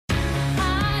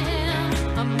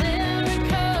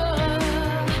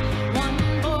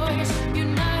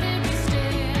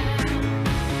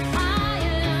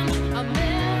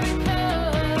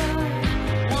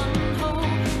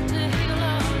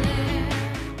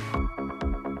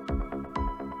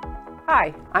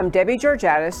Hi, I'm Debbie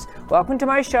Georgatos. Welcome to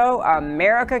my show,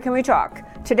 America Can We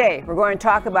Talk? Today, we're going to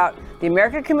talk about the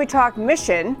America Can We Talk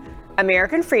mission,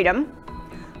 American Freedom,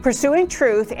 Pursuing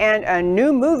Truth, and a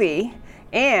new movie,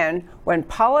 and When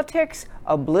Politics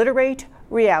Obliterate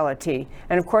Reality.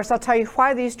 And of course, I'll tell you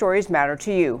why these stories matter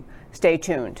to you. Stay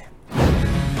tuned.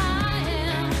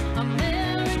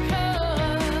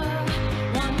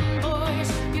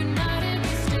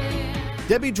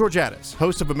 Debbie Georgatos,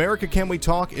 host of America Can We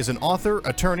Talk, is an author,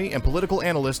 attorney, and political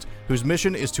analyst whose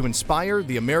mission is to inspire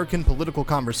the American political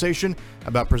conversation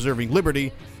about preserving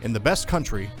liberty in the best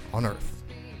country on earth.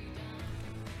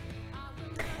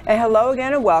 And hello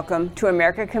again and welcome to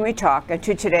America Can We Talk and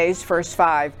to today's First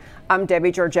Five. I'm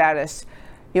Debbie Georgatos.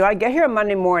 You know, I get here on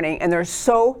Monday morning and there's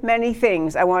so many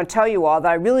things I want to tell you all that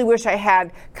I really wish I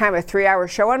had kind of a 3-hour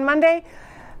show on Monday,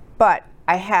 but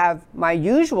I have my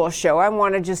usual show. I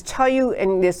want to just tell you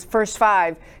in this First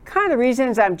Five kind of the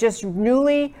reasons I'm just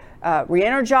newly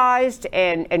re-energized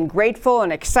and grateful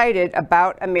and excited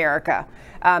about America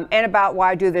and about why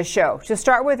I do this show. To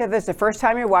start with, if it's the first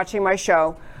time you're watching my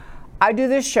show, I do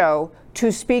this show to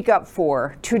speak up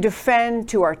for, to defend,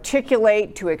 to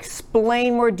articulate, to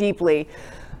explain more deeply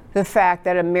the fact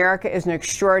that America is an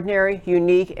extraordinary,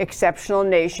 unique, exceptional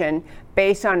nation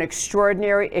based on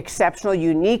extraordinary, exceptional,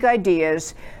 unique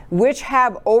ideas, which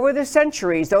have over the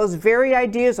centuries, those very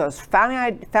ideas, those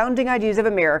founding ideas of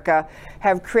America,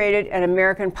 have created an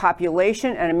American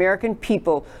population and American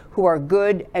people who are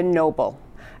good and noble.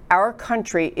 Our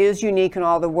country is unique in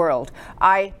all the world.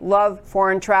 I love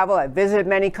foreign travel. I visited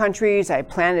many countries. I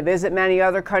plan to visit many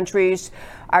other countries.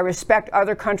 I respect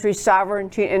other countries'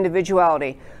 sovereignty and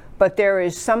individuality. But there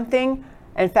is something,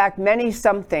 in fact, many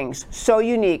somethings so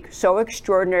unique, so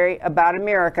extraordinary about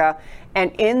America.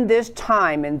 And in this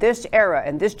time, in this era,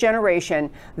 in this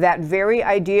generation, that very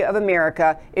idea of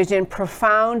America is in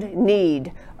profound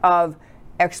need of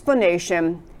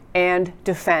explanation and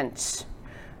defense.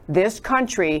 This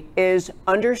country is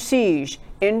under siege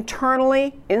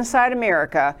internally, inside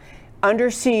America,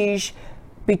 under siege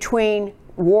between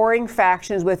warring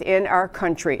factions within our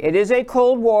country. It is a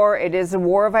Cold War. It is a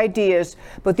war of ideas,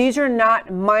 but these are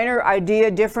not minor idea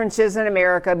differences in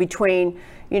America between,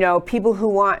 people who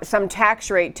want some tax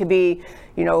rate to be,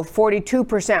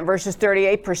 42% versus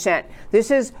 38%. This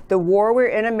is the war we're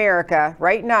in America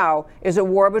right now is a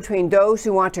war between those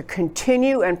who want to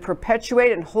continue and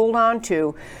perpetuate and hold on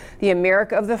to the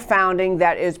America of the founding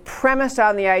that is premised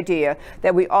on the idea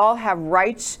that we all have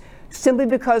rights simply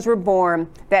because we're born,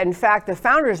 that in fact the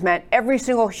founders meant every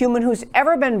single human who's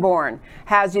ever been born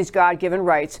has these God-given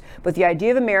rights. But the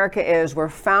idea of America is we're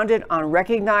founded on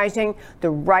recognizing the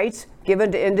rights given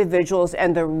to individuals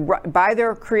and by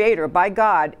their creator, by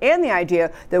God, and the idea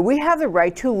that we have the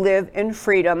right to live in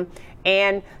freedom.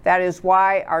 And that is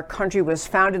why our country was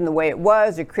founded in the way it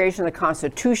was, the creation of the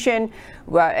Constitution,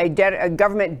 a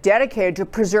government dedicated to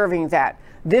preserving that.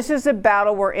 This is the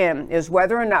battle we're in, is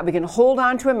whether or not we can hold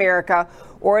on to America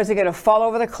or is it going to fall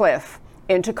over the cliff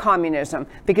into communism,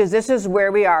 because this is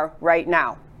where we are right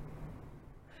now.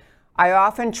 I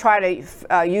often try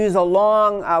to use a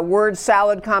long word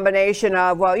salad combination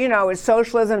of, it's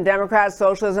socialism, Democrats,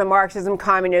 socialism, Marxism,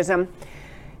 communism.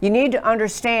 You need to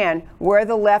understand where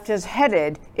the left is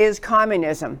headed is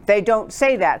communism. They don't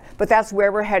say that, but that's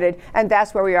where we're headed, and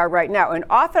that's where we are right now. And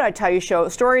often I tell you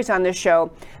stories on this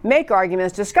show, make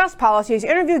arguments, discuss policies,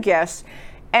 interview guests,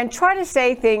 and try to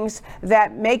say things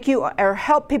that make you or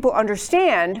help people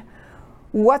understand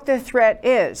what the threat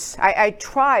is. I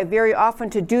try very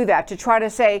often to do that, to try to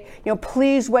say,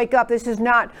 please wake up. This is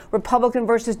not Republican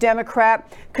versus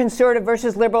Democrat, conservative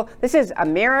versus liberal. This is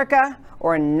America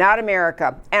or not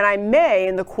America. And I may,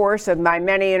 in the course of my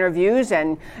many interviews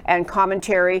and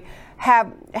commentary,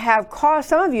 have caused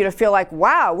some of you to feel like,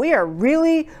 wow, we are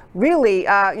really,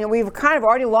 we've kind of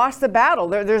already lost the battle.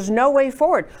 There's no way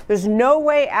forward. There's no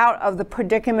way out of the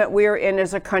predicament we are in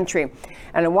as a country.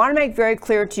 And I want to make very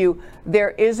clear to you,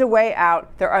 there is a way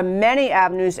out. There are many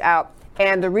avenues out.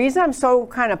 And the reason I'm so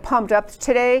kind of pumped up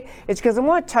today is because I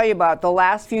want to tell you about the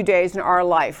last few days in our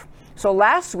life. So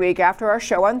last week, after our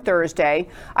show on Thursday,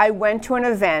 I went to an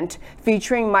event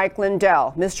featuring Mike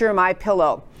Lindell, Mr. My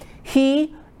Pillow.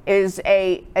 He is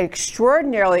an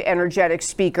extraordinarily energetic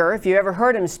speaker. If you ever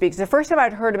heard him speak, it's the first time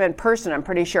I'd heard him in person, I'm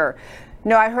pretty sure.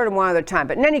 No, I heard him one other time.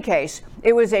 But in any case,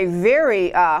 it was a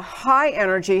very high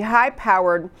energy, high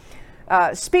powered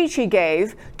speech he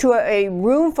gave to a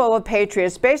room full of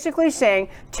patriots, basically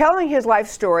telling his life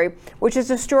story, which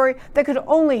is a story that could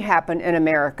only happen in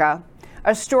America.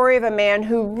 A story of a man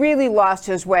who really lost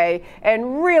his way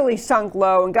and really sunk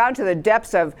low and got into the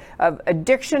depths of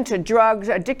addiction to drugs,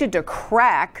 addicted to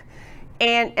crack,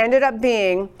 and ended up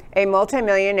being a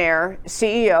multimillionaire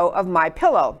CEO of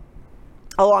MyPillow.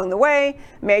 Along the way,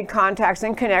 made contacts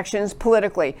and connections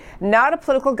politically. Not a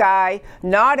political guy,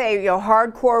 not a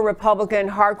hardcore Republican,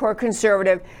 hardcore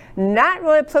conservative, not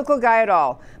really a political guy at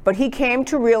all. But he came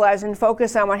to realize and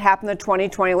focus on what happened in the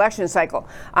 2020 election cycle.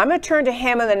 I'm going to turn to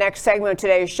him in the next segment of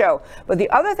today's show. But the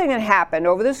other thing that happened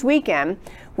over this weekend,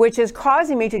 which is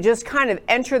causing me to just kind of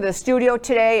enter the studio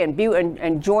today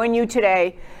and join you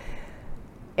today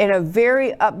in a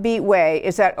very upbeat way,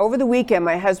 is that over the weekend,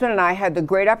 my husband and I had the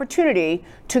great opportunity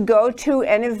to go to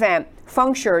an event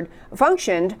sponsored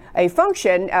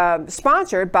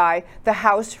by the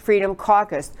House Freedom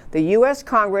Caucus, the U.S.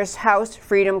 Congress House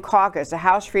Freedom Caucus, the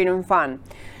House Freedom Fund.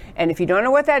 And if you don't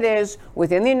know what that is,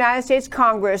 within the United States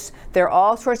Congress, there are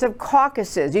all sorts of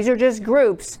caucuses. These are just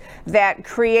groups that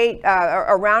create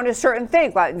around a certain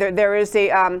thing. Like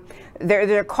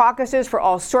there are caucuses for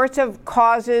all sorts of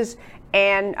causes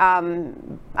and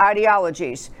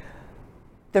ideologies.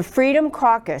 The Freedom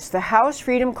Caucus, the House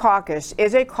Freedom Caucus,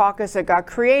 is a caucus that got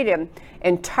created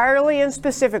entirely and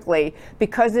specifically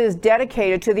because it is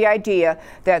dedicated to the idea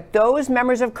that those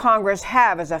members of Congress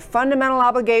have as a fundamental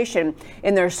obligation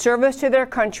in their service to their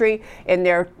country, in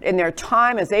their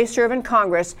time as they serve in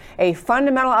Congress, a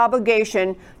fundamental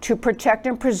obligation to protect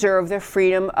and preserve the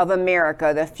freedom of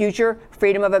America, the future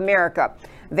freedom of America.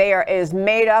 Is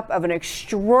made up of an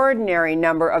extraordinary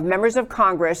number of members of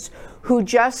Congress who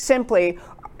just simply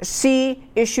see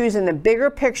issues in the bigger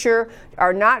picture,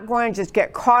 are not going to just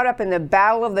get caught up in the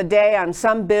battle of the day on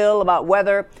some bill about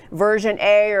whether version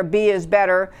A or B is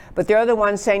better, but they're the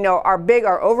ones saying, no,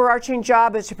 our overarching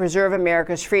job is to preserve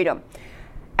America's freedom.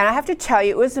 And I have to tell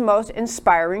you, it was the most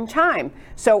inspiring time.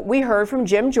 So we heard from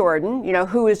Jim Jordan,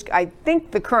 who is, I think,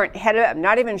 the current head of it. I'm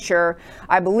not even sure.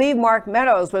 I believe Mark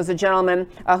Meadows was the gentleman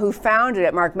who founded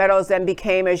it. Mark Meadows then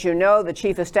became, as you know, the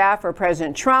chief of staff for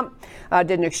President Trump,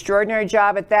 did an extraordinary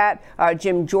job at that.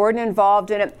 Jim Jordan involved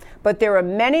in it. But there were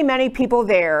many, many people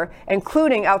there,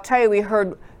 including, I'll tell you, we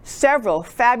heard several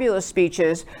fabulous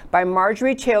speeches by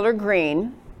Marjorie Taylor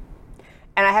Greene.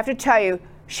 And I have to tell you,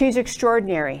 she's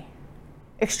extraordinary.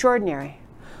 Extraordinary.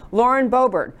 Lauren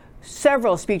Boebert,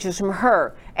 several speeches from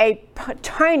her, a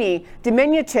tiny,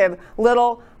 diminutive,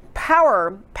 little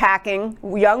power-packing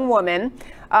young woman,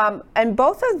 and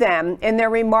both of them, in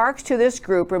their remarks to this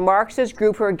group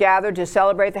who are gathered to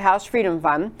celebrate the House Freedom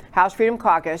Fund, House Freedom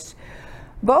Caucus,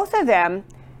 both of them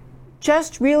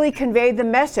just really conveyed the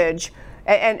message,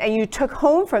 and you took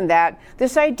home from that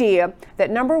this idea that,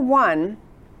 number one,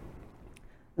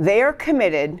 they are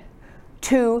committed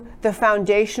to the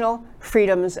foundational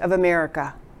freedoms of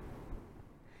America.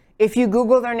 If you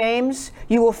Google their names,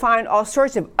 you will find all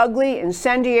sorts of ugly,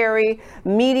 incendiary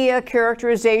media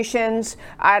characterizations,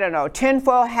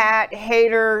 tinfoil hat,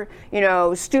 hater,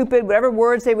 stupid, whatever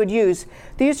words they would use.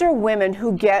 These are women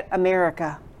who get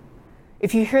America.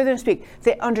 If you hear them speak,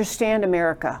 they understand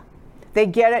America. They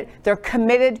get it. They're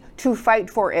committed to fight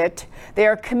for it. They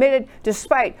are committed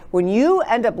despite when you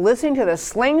end up listening to the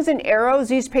slings and arrows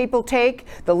these people take,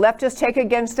 the leftists take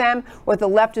against them, what the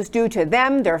leftists do to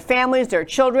them, their families, their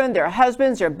children, their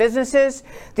husbands, their businesses.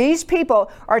 These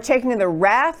people are taking the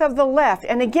wrath of the left.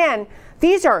 And again,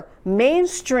 these are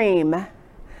mainstream,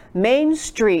 Main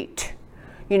Street,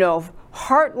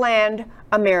 heartland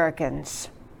Americans.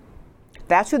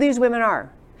 That's who these women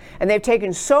are. And they've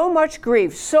taken so much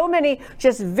grief, so many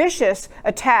just vicious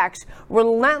attacks,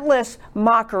 relentless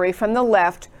mockery from the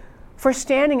left for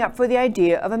standing up for the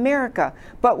idea of America.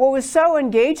 But what was so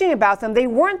engaging about them, they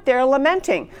weren't there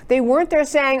lamenting. They weren't there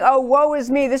saying, oh, woe is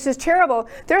me, this is terrible.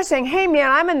 They're saying, hey, man,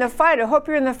 I'm in the fight. I hope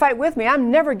you're in the fight with me. I'm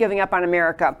never giving up on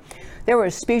America. There were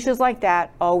speeches like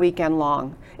that all weekend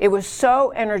long. It was so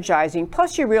energizing.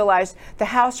 Plus, you realize the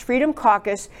House Freedom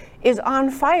Caucus is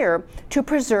on fire to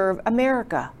preserve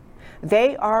America.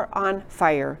 They are on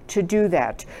fire to do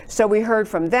that. So we heard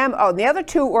from them. Oh, the other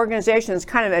two organizations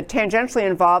kind of tangentially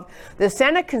involved, the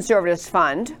Senate Conservatives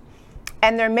Fund,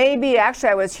 and there may be, actually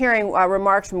I was hearing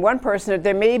remarks from one person that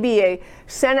there may be a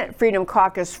Senate Freedom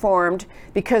Caucus formed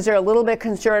because they're a little bit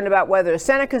concerned about whether the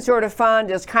Senate Conservative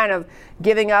Fund is kind of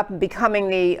giving up and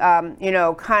becoming the,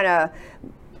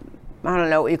 I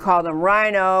don't know what you call them,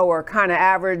 rhino or kind of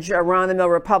average run-of-the-mill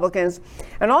Republicans.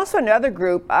 And also another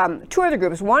group, two other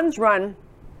groups. One's run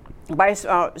by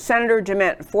Senator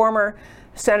DeMint, former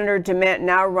Senator DeMint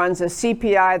now runs the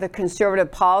CPI, the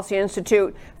Conservative Policy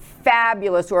Institute,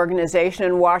 fabulous organization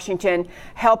in Washington,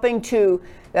 helping to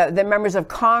the members of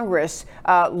Congress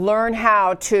learn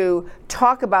how to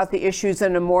talk about the issues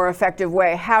in a more effective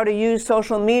way, how to use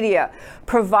social media,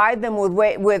 provide them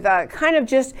with kind of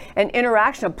just an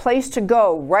interaction, a place to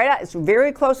go. It's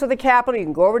very close to the Capitol. You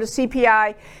can go over to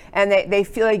CPI, and they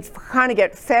feel like kind of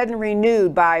get fed and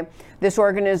renewed by this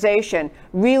organization,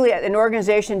 really an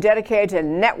organization dedicated to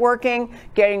networking,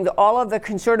 getting all of the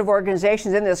conservative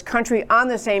organizations in this country on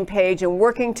the same page and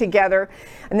working together.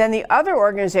 And then the other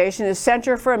organization is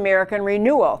Center for American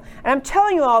Renewal. And I'm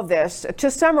telling you all this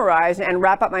to summarize and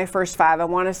wrap up my first 5. I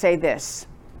want to say this.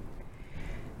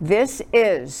 This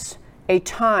is a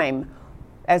time,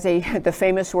 the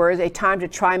famous words, a time to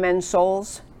try men's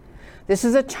souls. This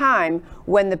is a time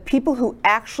when the people who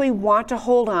actually want to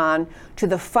hold on to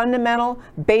the fundamental,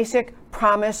 basic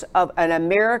promise of an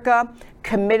America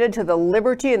committed to the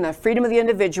liberty and the freedom of the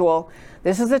individual,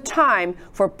 this is a time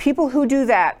for people who do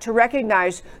that to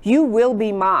recognize you will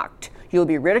be mocked. You'll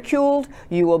be ridiculed.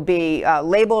 You will be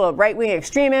labeled a right-wing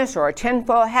extremist or a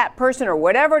tinfoil hat person or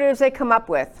whatever it is they come up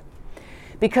with.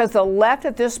 Because the left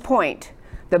at this point,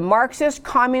 the Marxist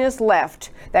communist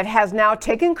left that has now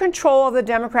taken control of the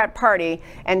Democrat Party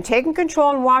and taken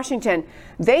control in Washington,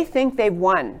 they think they've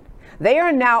won. They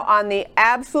are now on the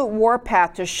absolute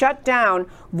warpath to shut down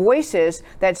voices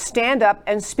that stand up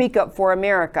and speak up for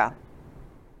America.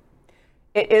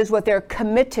 It is what they're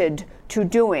committed to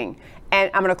doing. And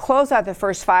I'm going to close out the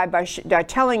first 5 by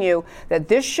telling you that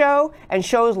this show and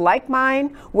shows like mine,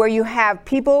 where you have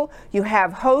people, you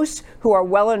have hosts who are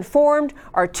well-informed,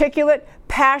 articulate,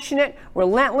 passionate,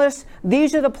 relentless,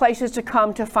 these are the places to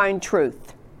come to find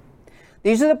truth.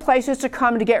 These are the places to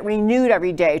come to get renewed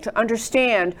every day, to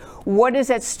understand what is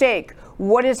at stake,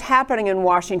 what is happening in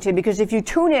Washington. Because if you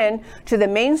tune in to the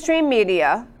mainstream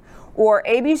media, or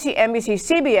ABC, NBC,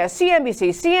 CBS, CNBC,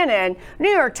 CNN, New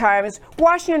York Times,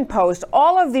 Washington Post,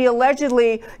 all of the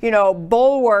allegedly,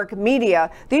 bulwark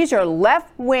media, these are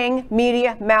left-wing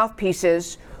media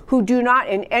mouthpieces who do not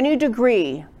in any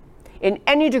degree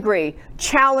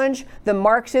challenge the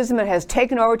Marxism that has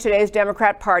taken over today's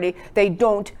Democrat Party. They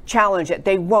don't challenge it.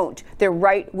 They won't. They're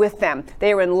right with them.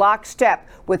 They are in lockstep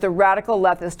with the radical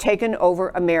left that's taken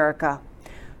over America.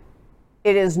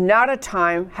 It is not a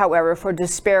time, however, for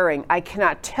despairing. I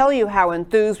cannot tell you how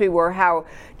enthused we were, how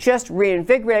just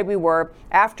reinvigorated we were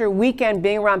after a weekend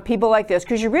being around people like this,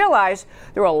 because you realize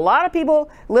there were a lot of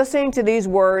people listening to these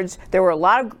words. There were a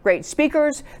lot of great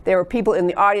speakers. There were people in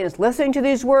the audience listening to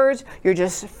these words. You're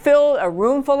just filled a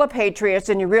room full of patriots,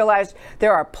 and you realize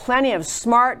there are plenty of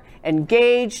smart,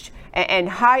 engaged, and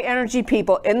high-energy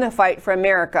people in the fight for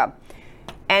America.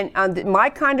 And on my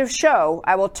kind of show,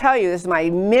 I will tell you, this is my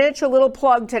miniature little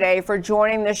plug today for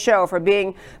joining the show, for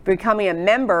becoming a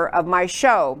member of my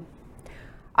show.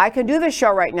 I can do this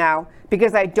show right now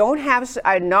because I'm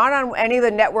not on any of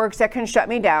the networks that can shut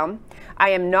me down.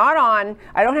 I don't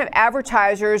have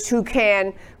advertisers who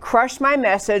can crush my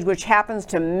message, which happens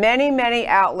to many, many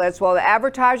outlets. Well, the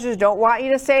advertisers don't want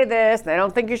you to say this, they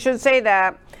don't think you should say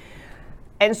that.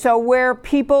 And so where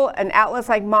people and outlets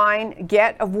like mine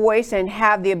get a voice and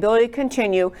have the ability to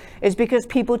continue is because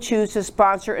people choose to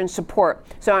sponsor and support.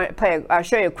 So I'll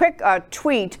show you a quick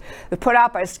tweet put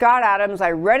out by Scott Adams.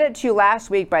 I read it to you last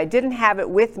week, but I didn't have it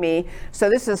with me. So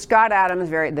this is Scott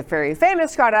Adams, the very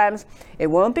famous Scott Adams. It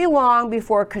won't be long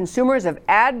before consumers of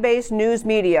ad-based news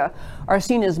media are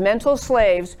seen as mental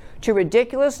slaves to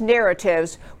ridiculous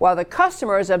narratives, while the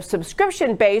customers of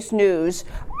subscription-based news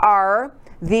are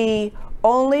the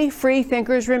only free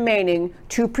thinkers remaining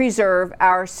to preserve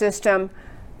our system.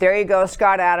 There you go,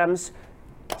 Scott Adams.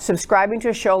 Subscribing to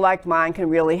a show like mine can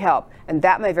really help. And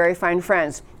that, my very fine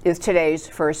friends, is today's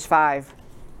first 5.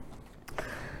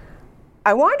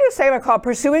 I wanted to say what I call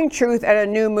Pursuing Truth and a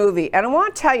New Movie. And I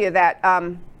want to tell you that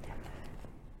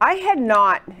I had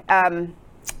not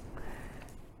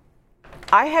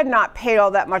paid all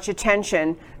that much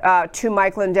attention to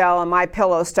Mike Lindell and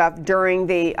MyPillow stuff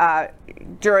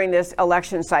during this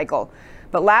election cycle.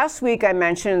 But last week I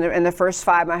mentioned in the first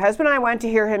 5, my husband and I went to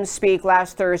hear him speak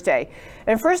last Thursday.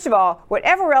 And first of all,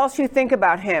 whatever else you think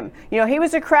about him, he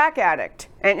was a crack addict.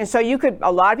 And so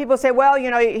a lot of people say, well,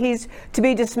 he's to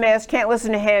be dismissed, can't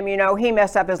listen to him, he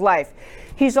messed up his life.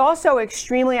 He's also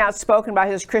extremely outspoken about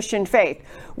his Christian faith,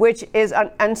 which is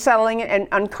unsettling and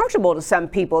uncomfortable to some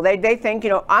people. They think,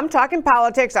 I'm talking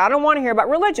politics, I don't want to hear about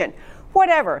religion.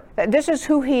 Whatever. This is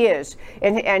who he is.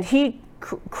 And he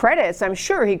credits, I'm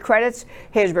sure he credits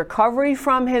his recovery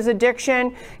from his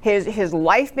addiction, his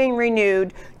life being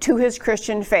renewed to his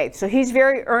Christian faith. So he's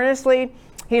very earnestly,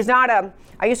 He's not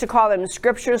I used to call them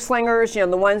scripture slingers, the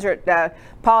ones that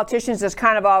politicians just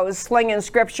kind of always slinging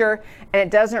scripture and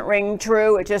it doesn't ring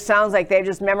true. It just sounds like they've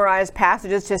just memorized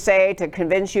passages to say to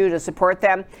convince you to support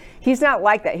them. He's not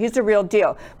like that. He's the real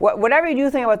deal. Whatever you do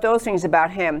think about those things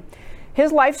about him,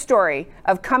 his life story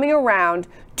of coming around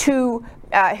to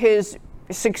his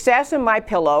success in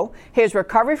MyPillow, his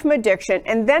recovery from addiction,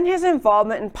 and then his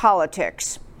involvement in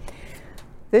politics.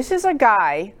 This is a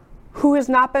guy who has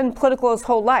not been political his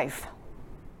whole life.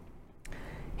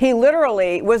 He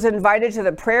literally was invited to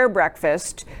the prayer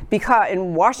breakfast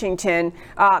in Washington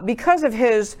because of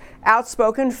his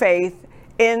outspoken faith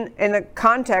in the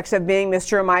context of being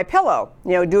Mr. MyPillow,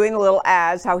 doing the little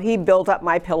ads, how he built up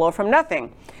MyPillow from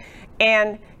nothing.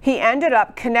 And he ended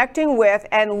up connecting with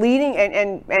and leading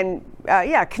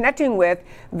connecting with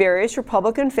various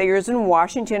Republican figures in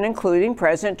Washington, including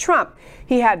President Trump.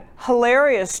 He had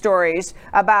hilarious stories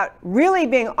about really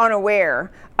being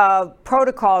unaware of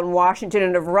protocol in Washington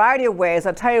in a variety of ways.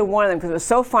 I'll tell you one of them because it was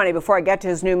so funny before I get to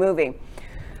his new movie.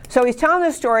 So he's telling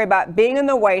this story about being in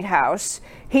the White House.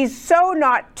 He's so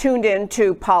not tuned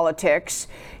into politics.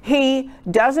 He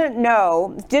did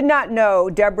not know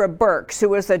Deborah Birx, who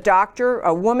was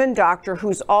a woman doctor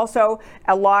who's also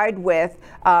allied with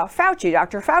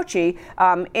Dr. Fauci,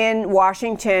 in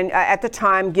Washington at the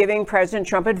time, giving President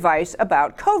Trump advice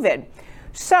about COVID.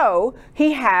 So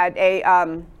he had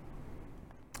a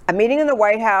meeting in the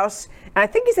White House, and I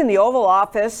think he's in the Oval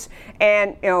Office,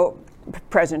 and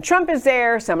President Trump is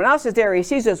there, someone else is there. He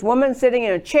sees this woman sitting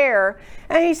in a chair,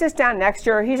 and he sits down next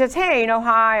to her. He says, "Hey,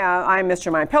 hi, I'm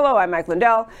Mr. MyPillow. I'm Mike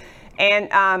Lindell."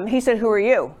 And he said, "Who are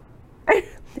you?"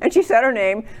 And she said her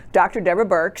name, Dr. Deborah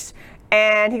Birx.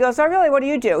 And he goes, "Oh, really? What do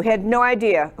you do?" He had no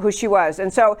idea who she was.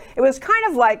 And so it was kind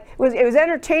of like, it was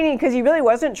entertaining because he really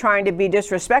wasn't trying to be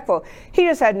disrespectful. He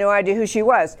just had no idea who she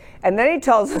was. And then he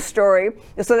tells the story.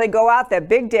 So they go out that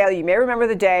big day. You may remember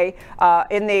the day at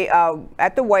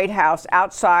the White House,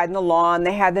 outside in the lawn.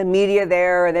 They had the media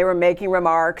there, and they were making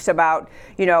remarks about,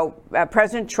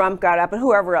 President Trump got up and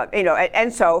whoever else,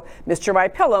 and so Mr.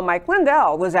 MyPillow, Mike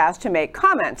Lindell, was asked to make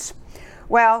comments.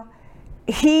 Well,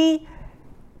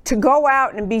 to go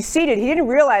out and be seated, he didn't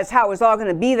realize how it was all going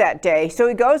to be that day. So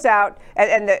he goes out,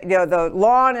 and the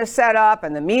lawn is set up,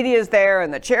 and the media is there,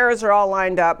 and the chairs are all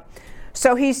lined up.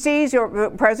 So he sees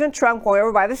President Trump going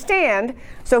over by the stand.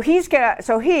 So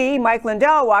Mike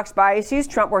Lindell, walks by. He sees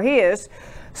Trump where he is.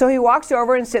 So he walks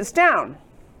over and sits down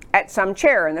at some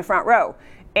chair in the front row.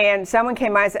 And someone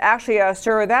came by and said, "Actually,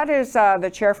 sir, that is the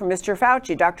chair from Mr.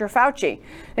 Fauci, Dr. Fauci."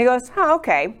 And he goes, "Oh,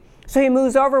 okay." So he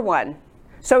moves over one.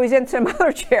 So he's in some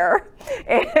other chair,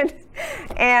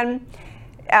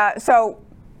 so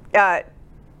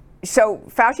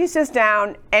Fauci sits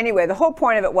down. Anyway, the whole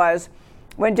point of it was,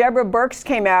 when Deborah Birx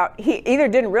came out, he either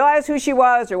didn't realize who she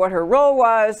was or what her role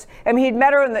was. I mean, he'd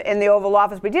met her in the Oval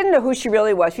Office, but he didn't know who she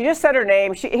really was. She just said her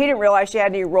name. He didn't realize she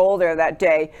had any role there that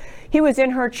day. He was in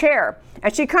her chair,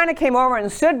 and she kind of came over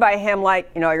and stood by him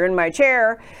like, "You're in my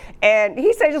chair." And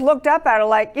he said, just looked up at her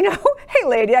like, "Hey,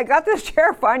 lady, I got this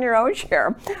chair. Find your own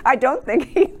chair." I don't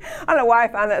know why I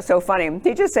found that so funny.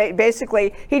 He just said,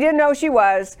 basically, he didn't know who she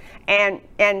was, and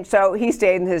so he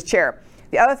stayed in his chair.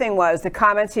 The other thing was the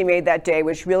comments he made that day,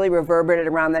 which really reverberated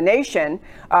around the nation,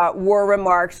 were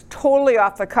remarks totally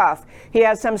off the cuff. He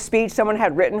had some speech someone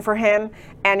had written for him,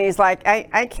 and he's like,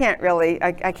 I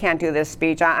can't do this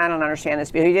speech. I don't understand this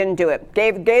speech. He didn't do it.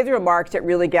 Gave the remarks that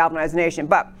really galvanized the nation.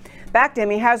 But back to him,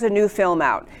 he has a new film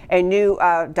out, a new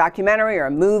documentary or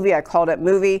a movie. I called it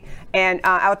movie. And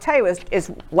I'll tell you,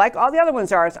 it's like all the other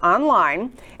ones are. It's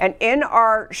online. And in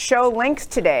our show links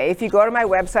today, if you go to my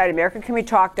website,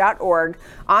 americancommunitalk.org,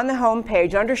 on the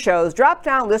homepage under shows, drop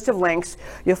down list of links,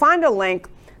 you'll find a link.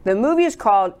 The movie is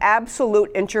called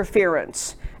Absolute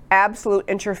Interference. Absolute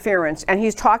Interference. And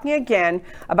he's talking again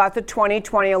about the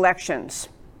 2020 elections.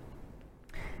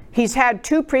 He's had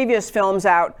two previous films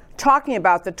out talking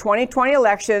about the 2020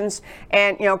 elections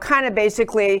and, kind of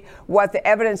basically what the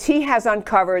evidence he has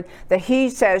uncovered that he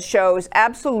says shows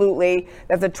absolutely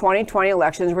that the 2020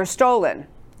 elections were stolen.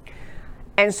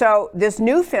 And so this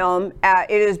new film,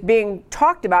 it is being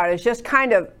talked about as just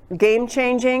kind of game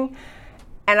changing.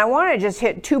 And I want to just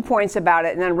hit 2 points about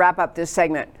it and then wrap up this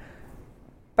segment.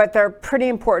 But they're pretty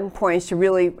important points to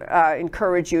really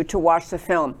encourage you to watch the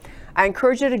film. I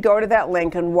encourage you to go to that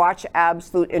link and watch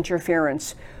Absolute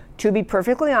Interference. To be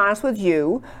perfectly honest with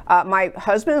you, my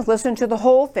husband has listened to the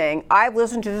whole thing. I've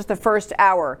listened to just the first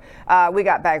hour. We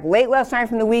got back late last night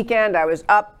from the weekend. I was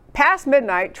up past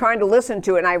midnight trying to listen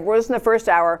to it, and I listened to the first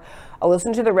hour. I'll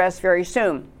listen to the rest very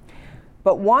soon.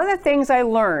 But one of the things I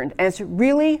learned, and it's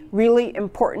really, really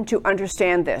important to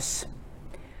understand this,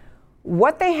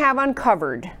 what they have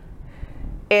uncovered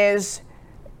is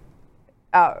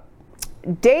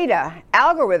data,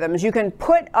 algorithms you can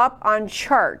put up on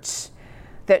charts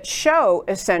that show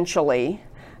essentially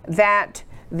that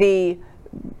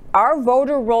our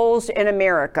voter rolls in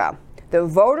America, the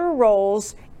voter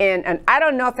rolls in, and I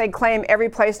don't know if they claim every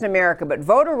place in America, but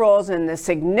voter rolls in the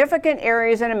significant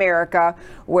areas in America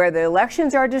where the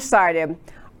elections are decided,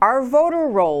 our voter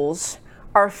rolls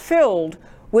are filled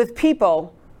with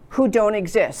people who don't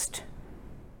exist.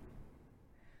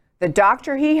 The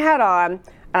doctor he had on, and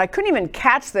I couldn't even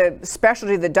catch the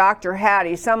specialty the doctor had.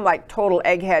 He's some like total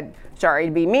egghead, sorry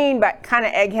to be mean, but kind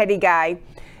of eggheady guy.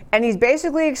 And he's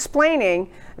basically explaining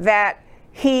that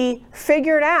he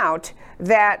figured out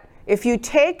that if you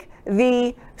take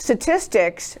the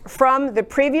statistics from the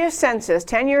previous census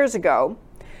 10 years ago,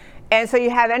 and so you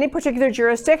have any particular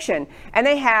jurisdiction, and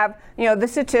they have, the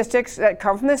statistics that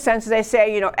come from the census, they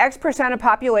say, X percent of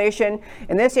population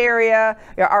in this area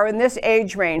are in this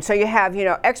age range. So you have,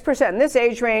 X percent in this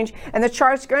age range, and the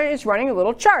chart's running a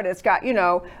little chart. It's got,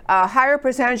 a higher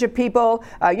percentage of people,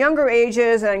 younger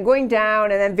ages, and then going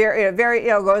down, and then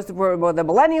goes to where the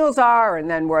millennials are, and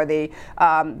then where the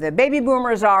baby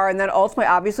boomers are, and then ultimately,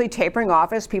 obviously, tapering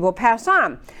off as people pass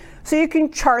on. So you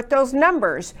can chart those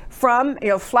numbers from,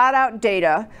 flat out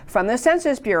data from the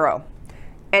Census Bureau.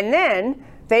 And then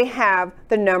they have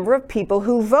the number of people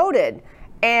who voted.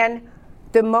 And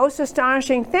the most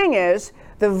astonishing thing is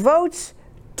the votes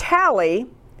tally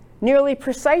nearly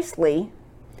precisely.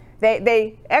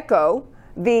 They echo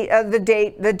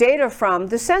the data from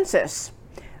the census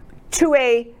to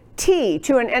a T,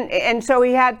 and so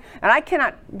he had, and I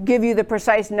cannot give you the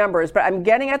precise numbers, but I'm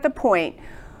getting at the point.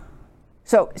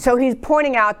 So he's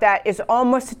pointing out that it's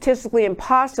almost statistically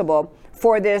impossible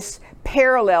for this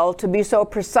parallel to be so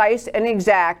precise and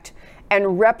exact and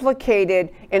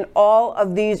replicated in all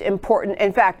of these important,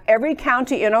 in fact, every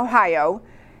county in Ohio,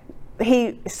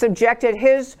 he subjected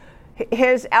his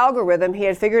algorithm he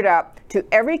had figured out to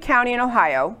every county in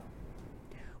Ohio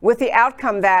with the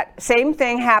outcome that same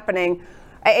thing happening,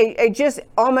 a just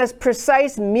almost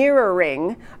precise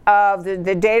mirroring of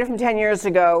the data from 10 years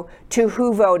ago to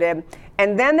who voted.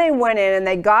 And then they went in and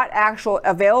they got actual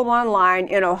available online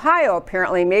in Ohio,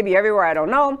 apparently, maybe everywhere, I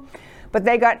don't know, but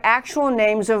they got actual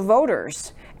names of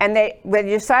voters. And they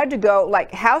decided to go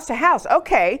like house to house.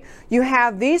 Okay, you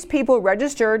have these people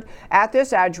registered at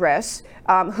this address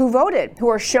who voted, who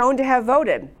are shown to have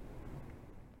voted.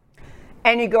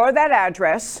 And you go to that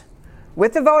address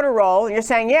with the voter roll, and you're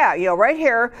saying, yeah, right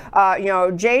here,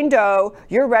 Jane Doe,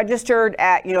 you're registered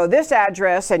at, this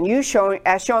address, and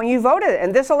showing you voted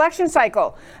in this election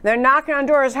cycle. They're knocking on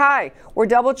doors. Hi, we're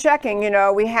double checking.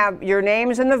 We have your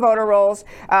names in the voter rolls,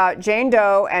 Jane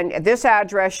Doe, and this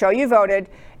address show you voted.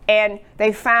 And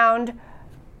they found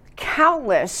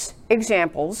countless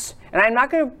examples, and I'm not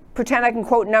going to pretend I can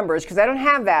quote numbers because I don't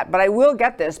have that, but I will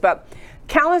get this. But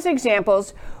countless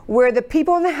examples where the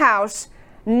people in the house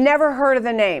never heard of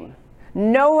the name.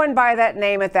 No one by that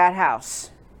name at that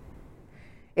house.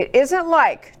 It isn't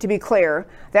like, to be clear,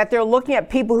 that they're looking at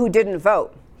people who didn't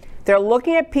vote. They're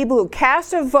looking at people who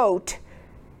cast a vote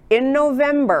in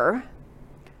November,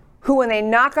 who when they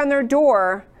knock on their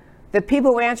door, the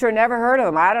people who answer never heard of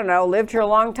them. I don't know, lived here a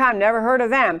long time, never heard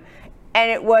of them. And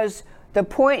it was, the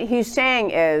point he's saying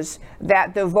is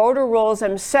that the voter rolls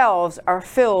themselves are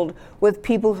filled with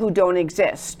people who don't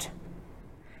exist,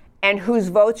 and whose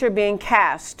votes are being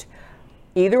cast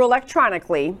either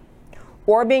electronically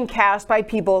or being cast by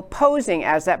people posing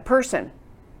as that person.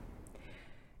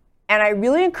 And I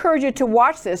really encourage you to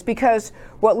watch this, because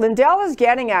what Lindell is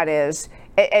getting at is,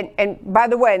 and by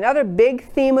the way, another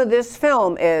big theme of this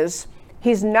film is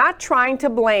he's not trying to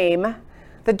blame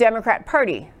the Democrat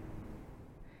Party.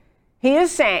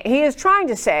 He's trying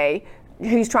to say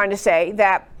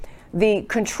that the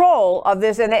control of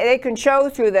this, and they can show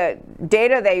through the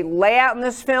data they lay out in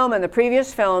this film and the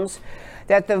previous films,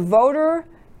 that the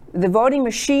voting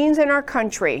machines in our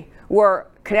country were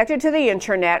connected to the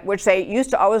internet, which they used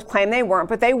to always claim they weren't,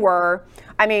 but they were.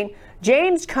 I mean,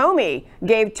 James Comey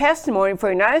gave testimony for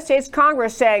the United States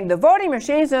Congress saying the voting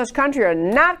machines in this country are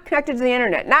not connected to the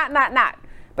internet. Not.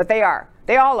 But they are.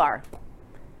 They all are.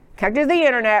 Connected to the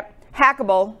internet,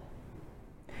 hackable,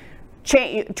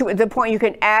 to the point you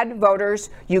can add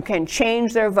voters, you can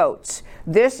change their votes.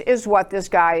 This is what this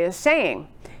guy is saying.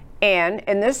 And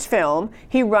in this film,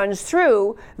 he runs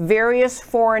through various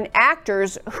foreign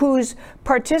actors whose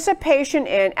participation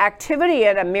in activity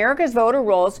in America's voter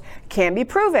rolls can be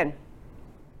proven,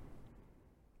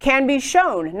 can be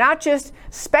shown, not just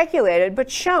speculated, but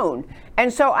shown.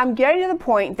 And so I'm getting to the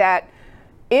point that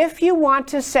if you want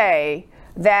to say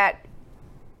that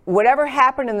whatever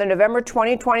happened in the November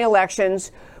 2020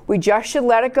 elections, we just should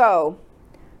let it go.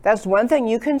 That's one thing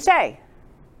you can say.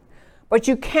 But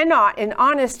you cannot, in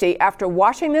honesty, after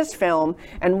watching this film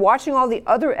and watching all the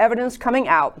other evidence coming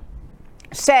out,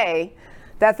 say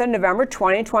that the November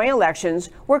 2020 elections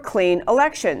were clean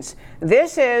elections.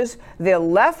 This is the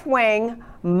left-wing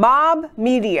mob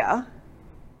media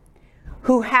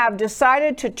who have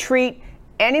decided to treat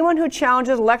anyone who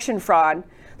challenges election fraud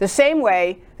the same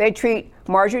way they treat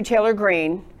Marjorie Taylor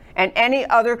Greene and any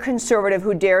other conservative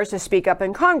who dares to speak up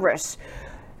in Congress.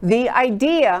 The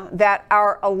idea that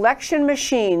our election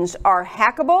machines are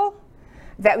hackable,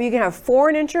 that we can have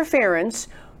foreign interference,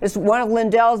 is one of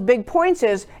Lindell's big points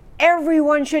is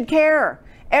everyone should care.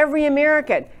 Every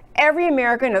American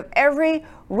of every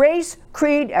race,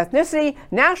 creed, ethnicity,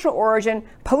 national origin,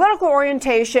 political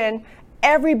orientation,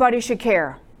 everybody should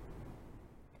care.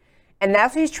 And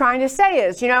that's what he's trying to say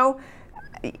is,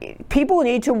 people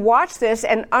need to watch this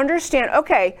and understand,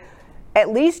 okay, at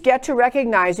least get to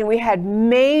recognizing we had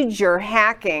major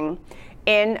hacking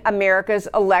in America's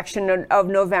election of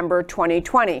November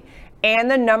 2020. And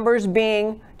the numbers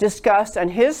being discussed on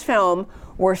his film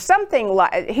were something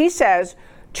like, he says,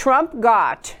 Trump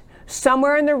got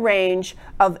somewhere in the range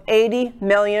of 80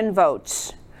 million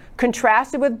votes.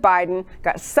 Contrasted with Biden,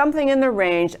 got something in the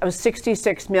range of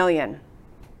 66 million.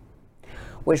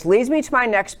 Which leads me to my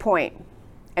next point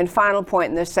and final point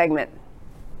in this segment.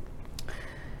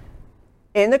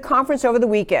 In the conference over the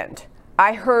weekend,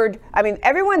 I heard,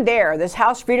 everyone there, this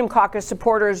House Freedom Caucus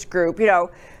supporters group,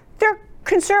 they're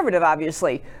conservative,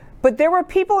 obviously. But there were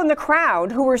people in the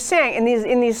crowd who were saying,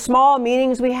 in these small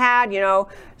meetings we had,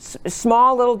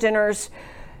 small little dinners,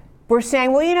 we're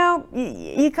saying, well,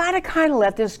 you got to kind of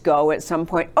let this go at some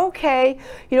point. Okay,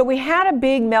 we had a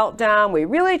big meltdown. We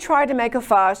really tried to make a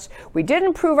fuss. We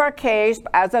didn't prove our case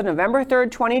as of November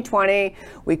 3rd, 2020.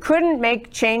 We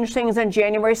couldn't change things on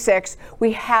January 6th.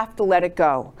 We have to let it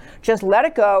go. Just let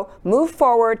it go, move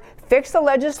forward, fix the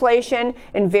legislation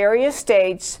in various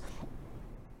states.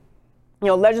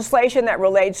 Legislation that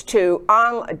relates to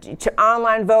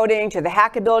online voting, to the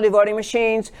hackability of voting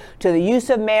machines, to the use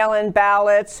of mail-in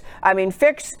ballots.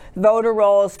 Fix voter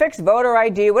rolls, fix voter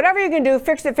ID, whatever you can do,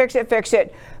 fix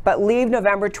it, but leave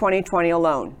November 2020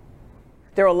 alone.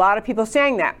 There are a lot of people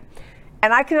saying that.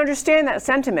 And I can understand that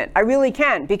sentiment. I really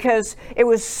can, because it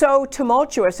was so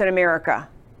tumultuous in America.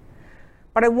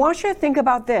 But I want you to think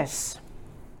about this.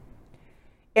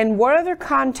 In what other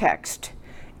context,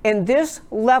 in this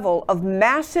level of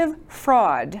massive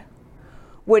fraud,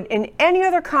 would in any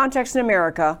other context in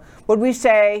America, would we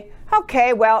say,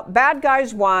 okay, well, bad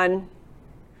guys won,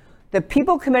 the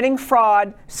people committing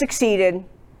fraud succeeded,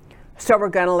 so we're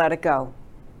going to let it go?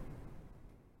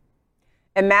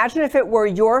 Imagine if it were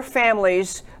your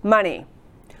family's money,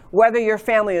 whether your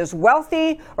family is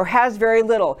wealthy or has very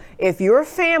little. If your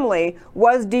family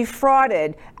was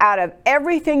defrauded out of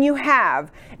everything you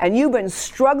have, and you've been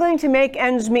struggling to make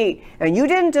ends meet, and you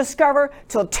didn't discover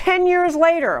till 10 years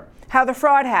later how the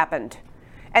fraud happened,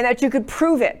 and that you could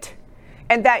prove it,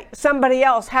 and that somebody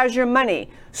else has your money,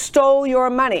 stole your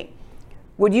money,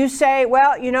 would you say,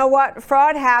 well, you know what,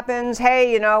 fraud happens,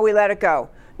 hey, we let it go?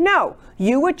 No,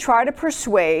 you would try to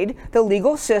persuade the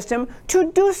legal system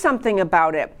to do something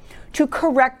about it, to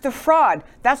correct the fraud.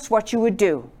 That's what you would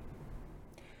do.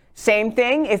 Same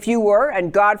thing if you were,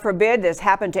 and God forbid this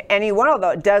happened to anyone, although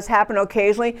it does happen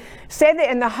occasionally, say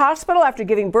that in the hospital after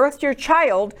giving birth to your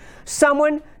child,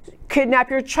 someone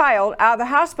kidnapped your child out of the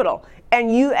hospital,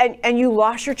 and you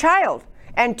lost your child.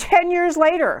 And 10 years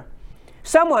later,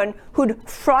 someone who'd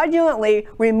fraudulently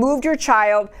removed your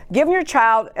child, given your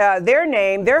child their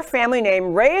name, their family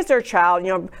name, raised their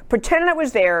child, pretending it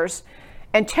was theirs,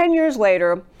 and 10 years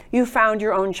later, you found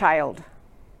your own child.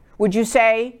 Would you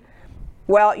say,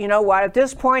 well, you know what, at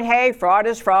this point, hey, fraud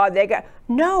is fraud,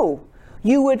 No,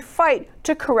 you would fight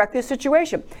to correct the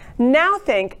situation. Now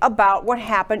think about what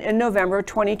happened in November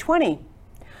 2020.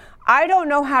 I don't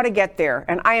know how to get there,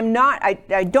 and I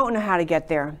don't know how to get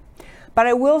there. But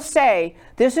I will say,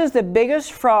 this is the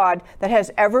biggest fraud that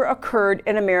has ever occurred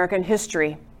in American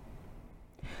history.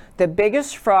 The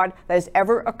biggest fraud that has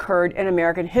ever occurred in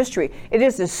American history. It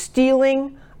is the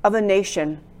stealing of a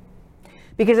nation.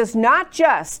 Because it's not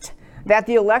just that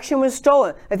the election was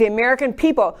stolen, that the American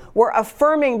people were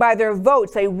affirming by their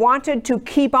votes they wanted to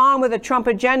keep on with the Trump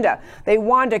agenda. They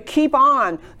wanted to keep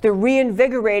on the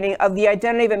reinvigorating of the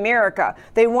identity of America.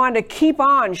 They wanted to keep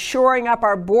on shoring up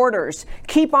our borders,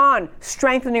 keep on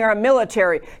strengthening our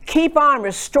military, keep on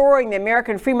restoring the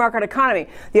American free market economy.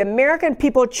 The American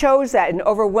people chose that in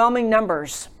overwhelming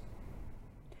numbers.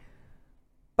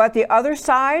 But the other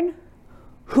side,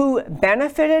 who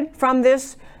benefited from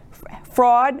this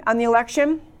fraud on the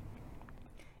election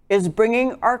is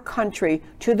bringing our country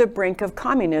to the brink of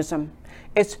communism.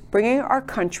 It's bringing our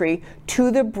country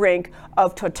to the brink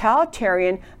of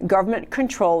totalitarian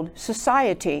government-controlled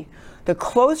society. The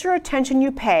closer attention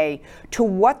you pay to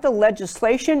what the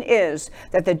legislation is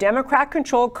that the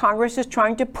Democrat-controlled Congress is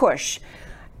trying to push,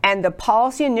 and the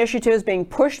policy initiatives being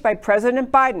pushed by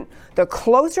President Biden, the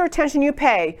closer attention you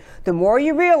pay, the more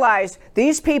you realize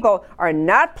these people are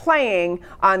not playing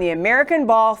on the American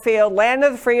ball field, land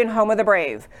of the free and home of the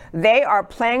brave. They are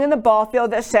playing in the ball field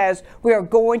that says we are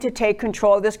going to take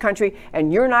control of this country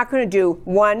and you're not going to do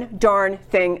one darn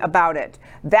thing about it.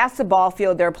 That's the ball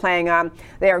field they're playing on.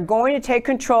 They are going to take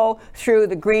control through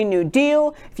the Green New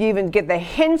Deal. If you even get the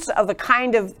hints of the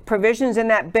kind of provisions in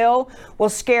that bill, will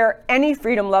scare any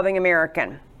freedom-loving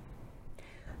American.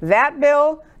 That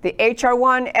bill, the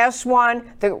HR1,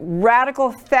 S1, the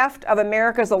radical theft of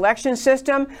America's election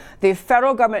system, the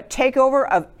federal government takeover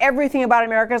of everything about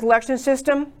America's election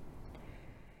system,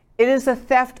 it is the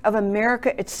theft of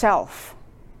America itself.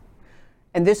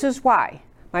 And this is why,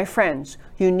 my friends,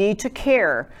 you need to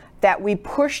care that we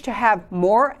push to have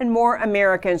more and more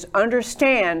Americans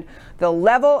understand the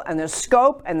level and the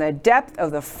scope and the depth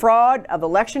of the fraud of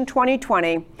election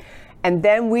 2020, and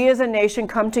then we as a nation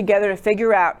come together to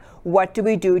figure out what do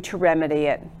we do to remedy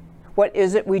it. What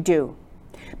is it we do?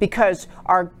 Because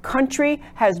our country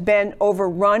has been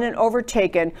overrun and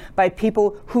overtaken by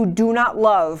people who do not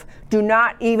love, do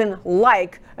not even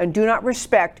like, and do not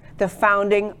respect the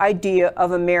founding idea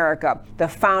of America, the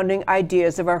founding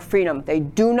ideas of our freedom. They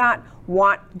do not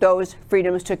want those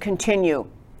freedoms to continue.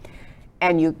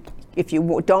 And if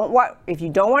you don't want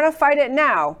to fight it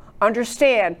now,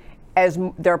 understand as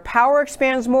their power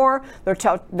expands more,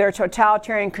 their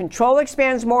totalitarian control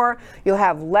expands more, you'll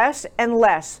have less and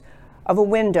less of a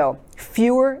window,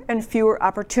 fewer and fewer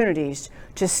opportunities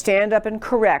to stand up and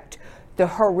correct the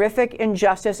horrific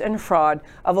injustice and fraud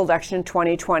of election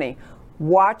 2020.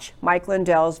 Watch Mike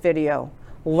Lindell's video,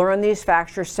 learn these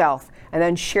facts yourself, and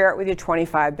then share it with your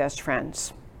 25 best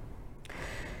friends.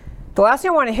 The last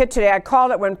thing I want to hit today, I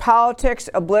called it when politics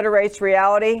obliterates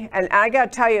reality. And I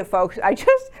got to tell you, folks,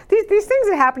 these things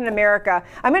that happen in America,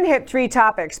 I'm going to hit 3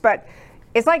 topics, but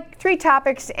it's like 3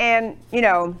 topics and,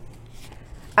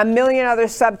 a million other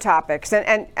subtopics.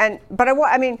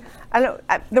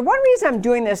 The one reason I'm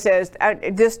doing this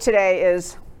today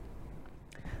is,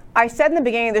 I said in the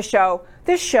beginning of the show,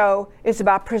 this show is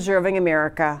about preserving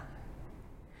America.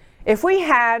 If we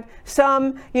had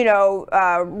some,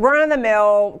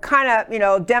 run-of-the-mill kind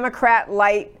of, Democrat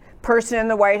light person in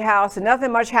the White House and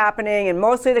nothing much happening and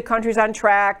mostly the country's on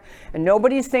track and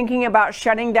nobody's thinking about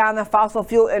shutting down the fossil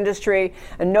fuel industry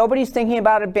and nobody's thinking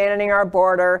about abandoning our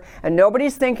border and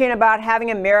nobody's thinking about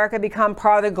having America become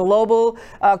part of the global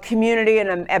community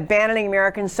and abandoning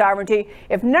American sovereignty,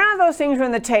 if none of those things were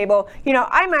on the table,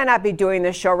 I might not be doing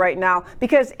this show right now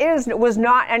because it was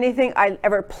not anything I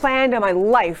ever planned in my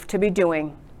life to be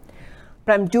doing.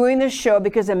 But I'm doing this show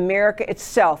because America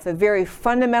itself, the very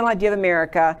fundamental idea of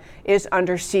America, is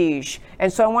under siege.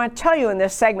 And so I want to tell you in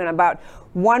this segment about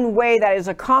one way that is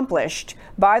accomplished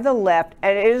by the left,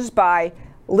 and it is by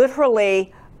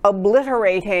literally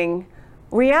obliterating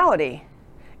reality,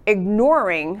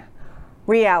 ignoring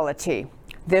reality.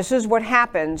 This is what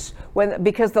happens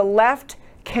because the left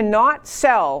cannot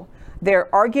sell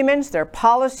their arguments, their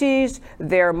policies,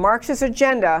 their Marxist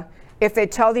agenda if they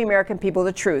tell the American people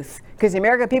the truth. Because the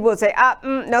American people would say,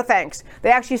 no thanks.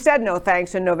 They actually said no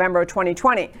thanks in November of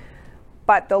 2020.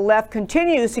 But the left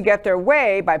continues to get their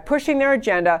way by pushing their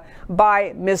agenda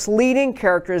by misleading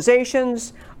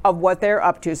characterizations of what they're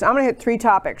up to. So I'm going to hit 3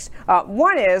 topics.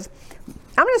 One is,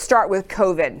 I'm going to start with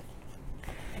COVID.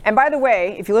 And by the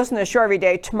way, if you listen to the show every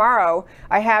day, tomorrow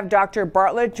I have Dr.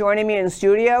 Bartlett joining me in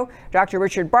studio. Dr.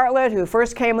 Richard Bartlett, who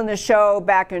first came on the show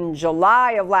back in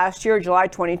July of last year, July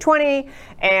 2020.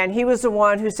 And he was the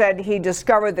one who said he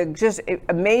discovered the just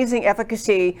amazing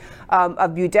efficacy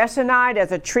of budesonide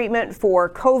as a treatment for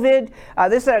COVID.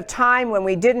 This is at a time when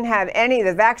we didn't have any,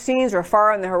 the vaccines were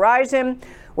far on the horizon,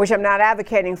 which I'm not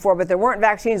advocating for, but there weren't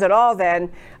vaccines at all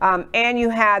then. And you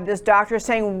had this doctor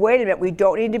saying, wait a minute, we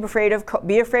don't need to be afraid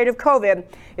of COVID.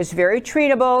 It's very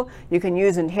treatable. You can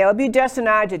use inhaled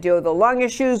budesonide to deal with the lung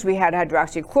issues. We had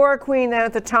hydroxychloroquine then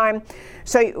at the time.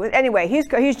 So anyway,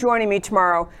 he's joining me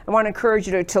tomorrow. I want to encourage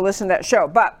you to listen to that show.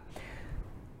 But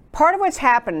part of what's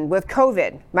happened with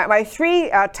COVID, my 3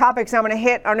 topics I'm going to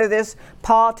hit under this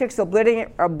politics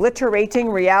obliterating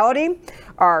reality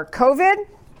are COVID,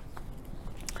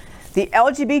 the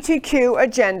LGBTQ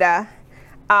agenda,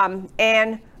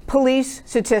 and police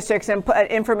statistics and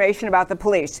information about the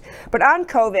police. But on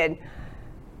COVID,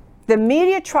 the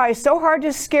media tries so hard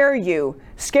to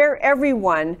scare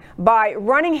everyone by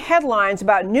running headlines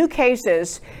about new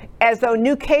cases as though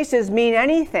new cases mean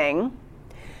anything,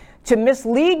 to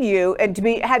mislead you and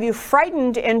to have you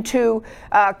frightened into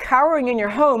cowering in your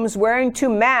homes, wearing 2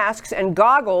 masks and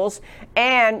goggles,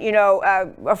 and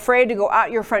afraid to go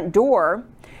out your front door.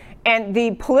 And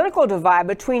the political divide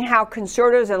between how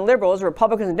conservatives and liberals,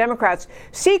 Republicans and Democrats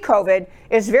see COVID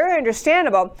is very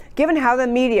understandable given how the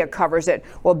media covers it.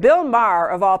 Well, Bill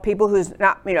Maher, of all people, who's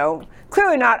not,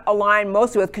 clearly not aligned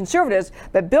mostly with conservatives,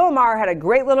 but Bill Maher had a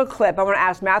great little clip I want to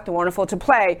ask Matt the Wonderful to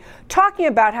play, talking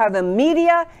about how the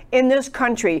media in this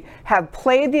country have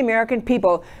played the American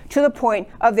people to the point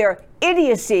of their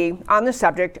idiocy on the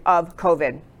subject of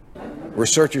COVID.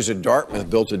 Researchers at Dartmouth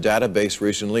built a database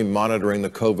recently monitoring the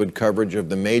COVID coverage of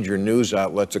the major news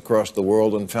outlets across the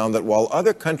world and found that while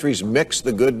other countries mix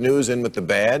the good news in with the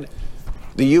bad,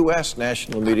 the U.S.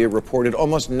 national media reported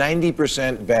almost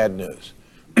 90% bad news.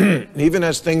 Even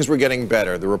as things were getting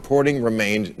better, the reporting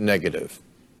remained negative.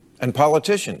 And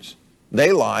politicians,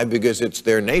 they lie because it's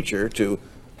their nature to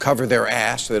cover their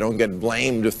ass so they don't get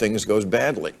blamed if things goes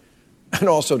badly, and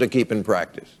also to keep in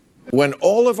practice. When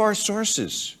all of our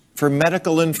sources for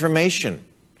medical information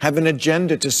have an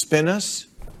agenda to spin us,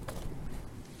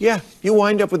 you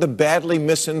wind up with a badly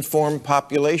misinformed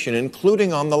population,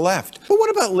 including on the left. But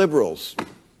what about liberals?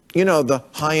 The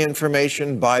high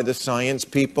information by the science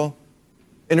people?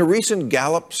 In a recent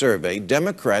Gallup survey,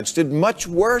 Democrats did much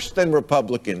worse than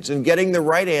Republicans in getting the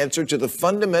right answer to the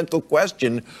fundamental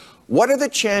question, what are the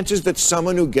chances that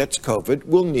someone who gets COVID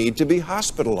will need to be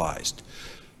hospitalized?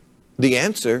 The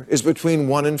answer is between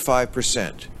 1% and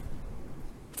 5%.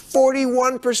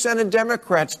 41% of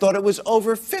Democrats thought it was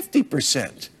over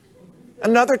 50%.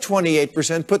 Another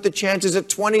 28% put the chances at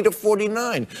 20 to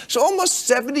 49. So almost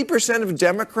 70% of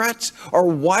Democrats are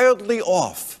wildly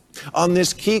off on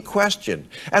this key question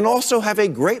and also have a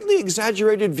greatly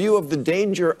exaggerated view of the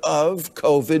danger of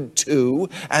COVID-2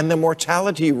 and the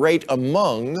mortality rate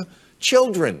among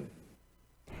children.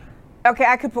 Okay,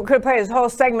 I could play this whole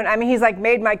segment. He's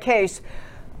made my case,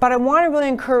 but I want to really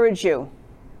encourage you,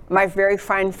 my very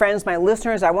fine friends, my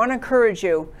listeners, I want to encourage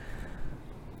you,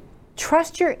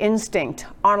 trust your instinct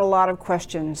on a lot of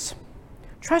questions.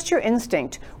 Trust your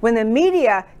instinct. When the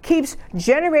media keeps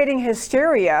generating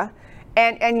hysteria,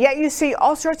 and yet you see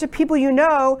all sorts of people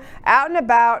out and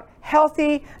about,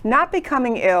 healthy, not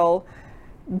becoming ill,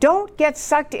 don't get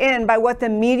sucked in by what the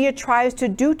media tries to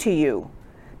do to you.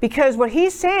 Because what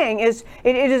he's saying is,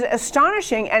 it is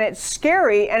astonishing and it's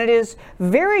scary and it is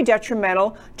very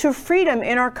detrimental to freedom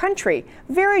in our country.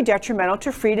 Very detrimental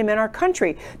to freedom in our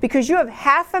country. Because you have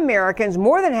half Americans,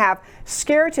 more than half,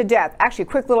 scared to death. Actually, a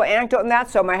quick little anecdote on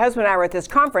that. So my husband and I were at this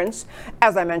conference,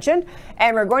 as I mentioned,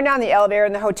 and we're going down the elevator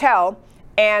in the hotel,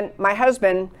 and my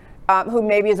husband, who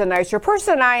maybe is a nicer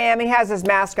person than I am, he has his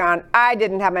mask on. I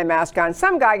didn't have my mask on.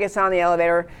 Some guy gets on the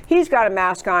elevator, he's got a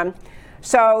mask on.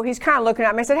 So he's kind of looking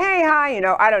at me. I said, "Hey, hi."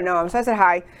 I don't know him. So I said,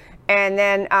 "Hi." And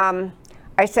then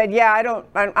I said, "Yeah, I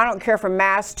don't care for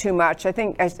masks too much. I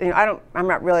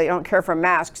don't care for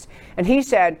masks." And he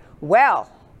said, "Well,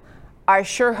 I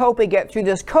sure hope we get through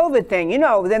this COVID thing,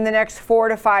 within the next 4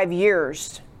 to 5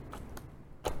 years."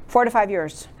 4 to 5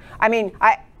 years.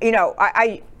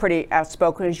 I pretty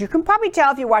outspoken, as you can probably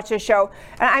tell if you watch this show.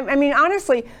 And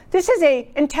honestly, this is a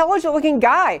intelligent looking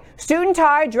guy, suit and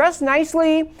tie, dressed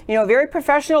nicely, very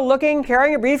professional looking,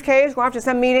 carrying a briefcase, going off to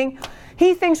some meeting.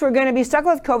 He thinks we're going to be stuck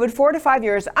with COVID 4 to 5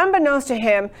 years. Unbeknownst to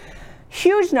him,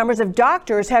 huge numbers of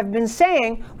doctors have been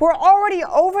saying we're already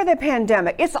over the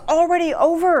pandemic. It's already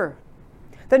over.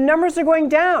 The numbers are going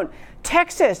down.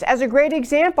 Texas, as a great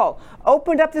example,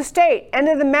 opened up the state,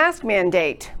 ended the mask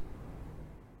mandate.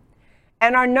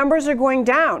 And our numbers are going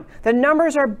down. The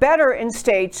numbers are better in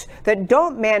states that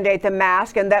don't mandate the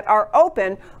mask and that are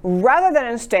open, rather than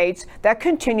in states that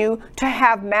continue to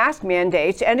have mask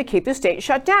mandates and to keep the state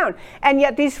shut down. And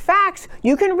yet these facts,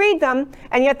 you can read them,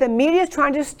 and yet the media is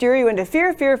trying to steer you into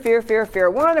fear, fear, fear, fear,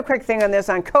 fear. One other quick thing on this,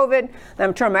 on COVID, and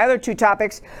I'm turning my other 2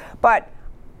 topics, but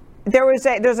there's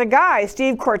a guy,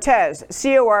 Steve Cortes,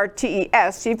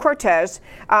 C-O-R-T-E-S, Steve Cortes,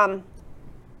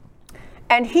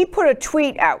 and he put a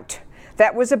tweet out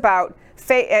that was about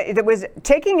that was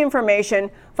taking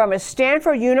information from a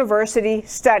Stanford University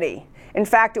study. In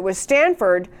fact, it was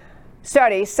Stanford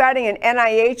study citing an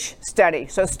NIH study.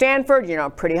 So Stanford,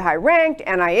 pretty high ranked,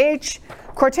 NIH.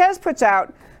 Cortez puts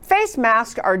out, face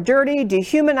masks are dirty,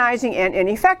 dehumanizing, and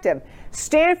ineffective.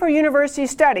 Stanford University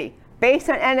study based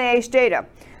on NIH data.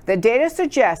 The data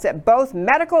suggests that both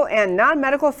medical and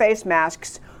non-medical face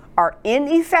masks are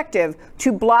ineffective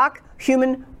to block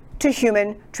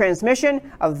human-to-human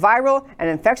transmission of viral and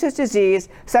infectious disease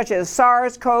such as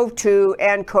SARS-CoV-2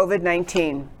 and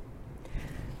COVID-19.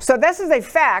 So this is a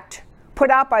fact put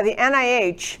out by the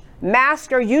NIH.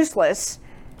 Masks are useless,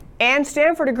 and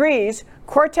Stanford agrees.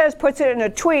 Cortez puts it in a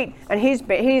tweet, and he's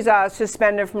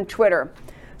suspended from Twitter.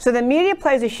 So the media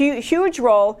plays a huge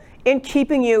role in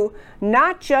keeping you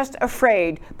not just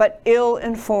afraid, but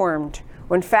ill-informed.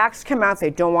 When facts come out,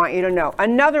 they don't want you to know.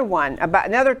 Another one, about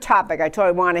another topic, I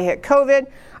totally want to hit COVID.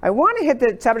 I want to hit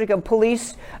the subject of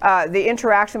police, the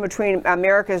interaction between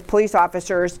America's police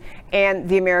officers and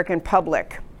the American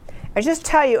public. I just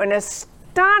tell you an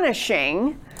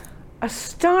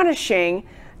astonishing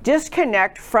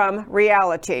disconnect from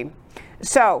reality.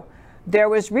 So there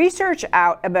was research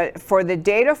out for the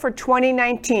data for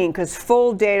 2019, because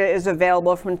full data is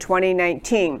available from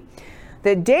 2019.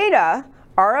 The data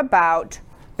are about,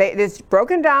 it's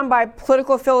broken down by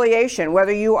political affiliation,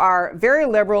 whether you are very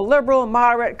liberal,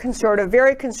 moderate, conservative,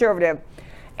 very conservative.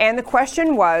 And the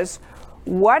question was,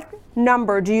 what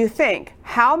number do you think,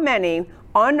 how many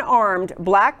unarmed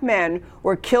black men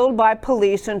were killed by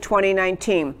police in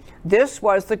 2019? This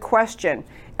was the question.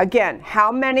 Again,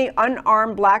 how many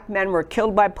unarmed black men were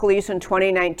killed by police in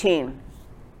 2019?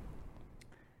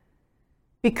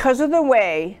 Because of the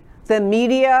way the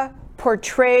media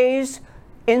portrays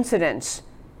incidents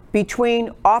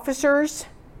between officers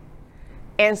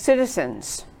and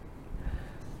citizens,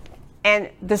 and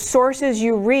the sources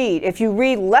you read, if you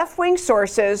read left-wing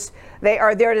sources, they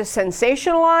are there to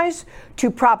sensationalize,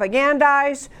 to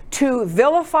propagandize, to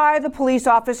vilify the police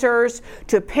officers,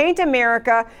 to paint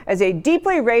America as a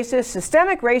deeply racist,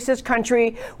 systemic racist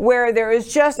country where there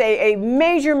is just a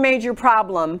major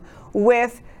problem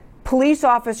with police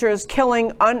officers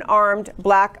killing unarmed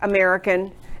black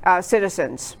American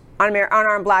citizens,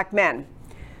 unarmed black men.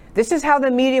 This is how the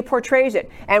media portrays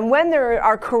it. And when there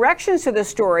are corrections to the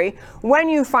story, when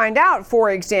you find out, for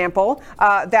example,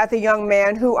 that the young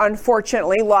man who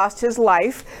unfortunately lost his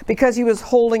life because he was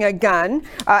holding a gun,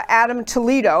 Adam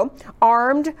Toledo,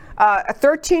 armed, a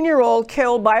 13-year-old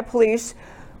killed by police,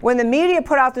 when the media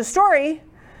put out the story,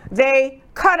 they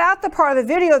cut out the part of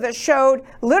the video that showed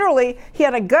literally he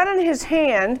had a gun in his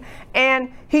hand and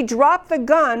he dropped the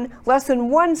gun less than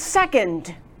 1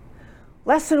 second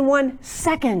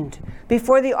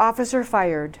before the officer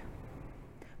fired.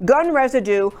 Gun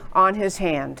residue on his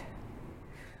hand.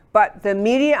 But the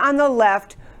media on the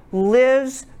left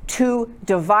lives to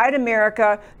divide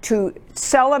America, to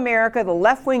sell America, the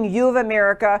left-wing view of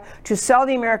America, to sell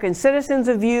the American citizens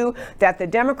a view that the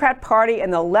Democrat Party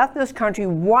and the left in this country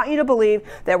want you to believe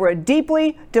that we're a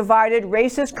deeply divided,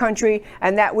 racist country,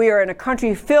 and that we are in a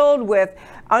country filled with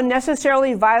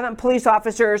unnecessarily violent police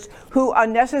officers who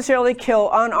unnecessarily kill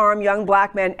unarmed young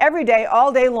black men every day,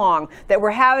 all day long, that we're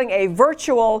having a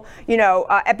virtual,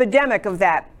 epidemic of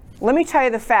that. Let me tell you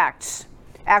the facts,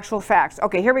 actual facts.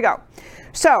 Okay, here we go.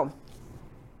 So,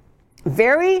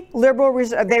 very liberal,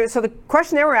 so the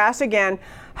question they were asked again,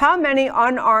 how many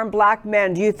unarmed black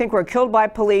men do you think were killed by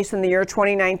police in the year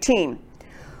 2019?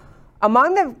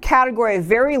 Among the category of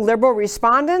very liberal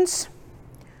respondents,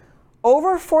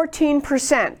 over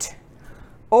 14%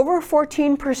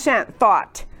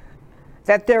 thought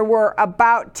that there were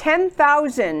about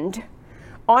 10,000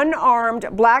 unarmed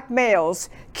black males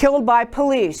killed by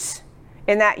police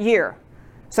in that year.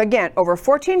 So again, over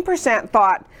 14%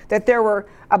 thought that there were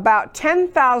about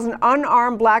 10,000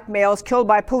 unarmed black males killed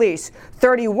by police.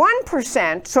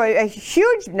 31%, so a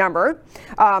huge number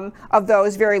of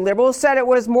those very liberals, said it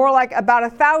was more like about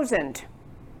 1,000.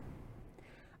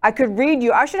 I could read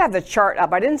you, I should have the chart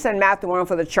up. I didn't send Matt the one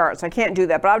for the chart, so I can't do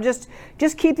that, but I'll just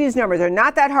keep these numbers. They're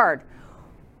not that hard.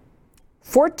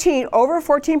 Over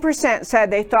 14%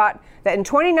 said they thought that in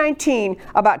 2019,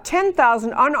 about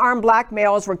 10,000 unarmed black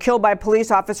males were killed by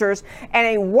police officers,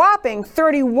 and a whopping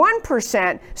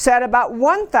 31% said about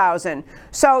 1,000.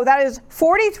 So that is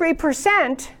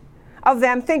 43% of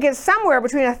them think it's somewhere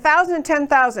between 1,000 and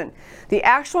 10,000. The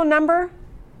actual number,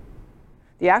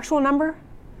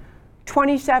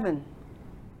 27.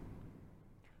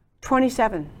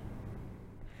 27.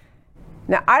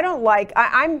 Now,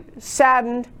 I'm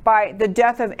saddened by the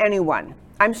death of anyone.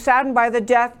 I'm saddened by the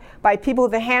death by people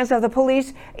at the hands of the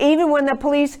police, even when the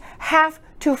police have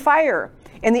to fire.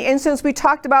 In the instance we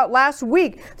talked about last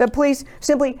week, the police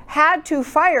simply had to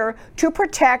fire to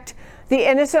protect the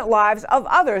innocent lives of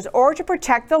others or to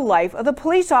protect the life of the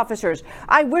police officers.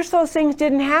 I wish those things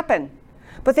didn't happen.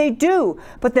 But they do.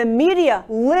 But the media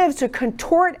lives to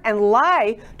contort and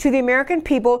lie to the American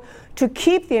people to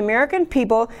keep the American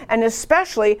people, and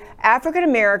especially African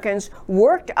Americans,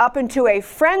 worked up into a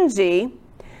frenzy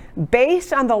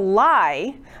based on the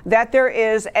lie that there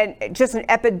is just an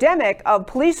epidemic of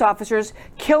police officers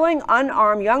killing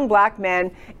unarmed young black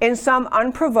men in some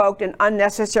unprovoked and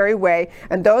unnecessary way.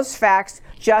 And those facts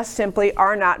just simply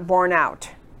are not borne out.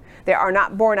 They are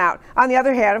not borne out. On the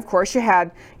other hand, of course, you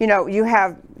have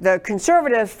the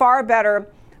conservatives far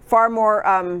better, far more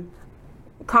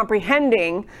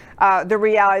comprehending the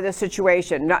reality of the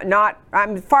situation.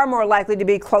 I'm far more likely to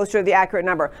be closer to the accurate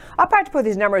number. I'll probably have to put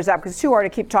these numbers up because it's too hard to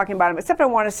keep talking about them. Except I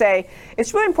want to say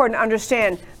it's really important to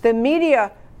understand the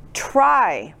media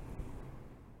try,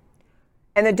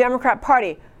 and the Democrat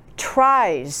Party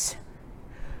tries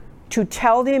to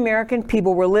tell the American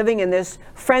people we're living in this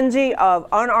frenzy of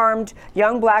unarmed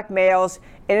young black males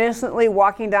innocently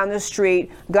walking down the street,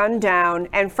 gunned down,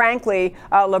 and frankly,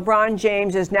 LeBron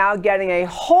James is now getting a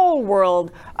whole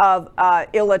world of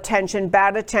ill attention,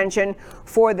 bad attention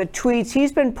for the tweets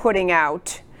he's been putting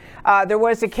out. There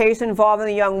was a case involving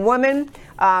a young woman,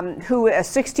 a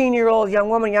 16-year-old young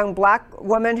woman, young black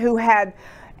woman who had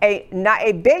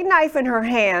a big knife in her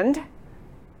hand,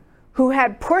 who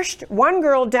had pushed one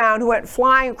girl down who went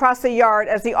flying across the yard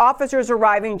as the officers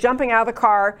arriving, jumping out of the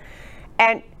car.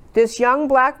 And this young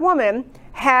black woman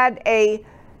had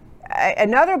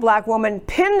another black woman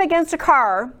pinned against a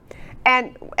car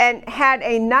and had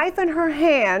a knife in her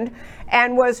hand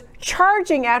and was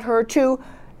charging at her to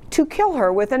kill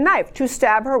her with a knife, to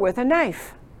stab her with a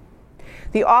knife.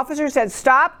 The officer said,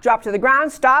 "Stop, drop to the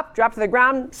ground, stop, drop to the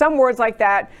ground," some words like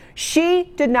that.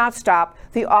 She did not stop.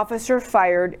 The officer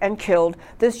fired and killed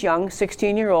this young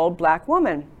 16-year-old black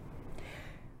woman.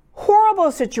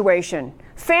 Horrible situation.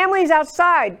 Families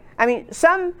outside. I mean,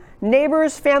 some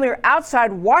neighbors' family are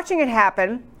outside watching it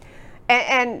happen.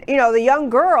 And the young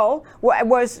girl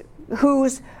was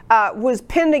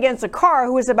pinned against a car,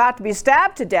 who was about to be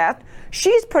stabbed to death.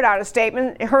 She's put out a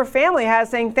statement, her family has,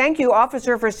 saying, "Thank you,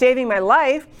 officer, for saving my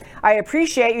life. I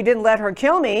appreciate you didn't let her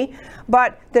kill me."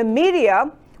 But the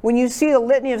media, when you see the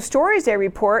litany of stories they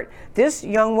report, this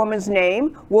young woman's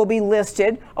name will be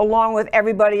listed along with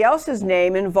everybody else's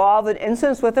name involved in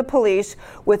incidents with the police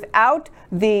without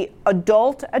the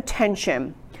adult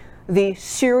attention, the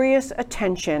serious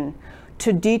attention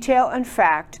to detail and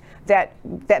fact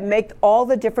that make all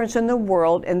the difference in the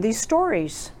world in these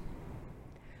stories.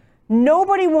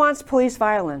 Nobody wants police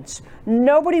violence.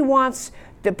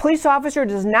 The police officer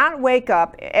does not wake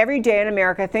up every day in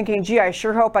America thinking, "Gee, I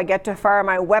sure hope I get to fire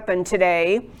my weapon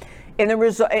today in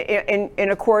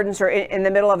accordance or in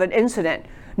the middle of an incident."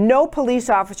 No police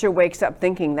officer wakes up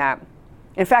thinking that.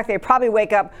 In fact, they probably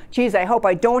wake up, "Geez, I hope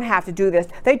I don't have to do this."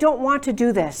 They don't want to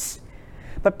do this.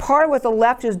 But part of what the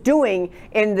left is doing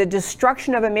in the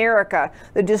destruction of America,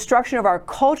 the destruction of our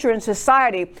culture and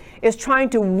society, is trying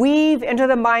to weave into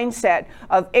the mindset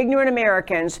of ignorant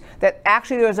Americans that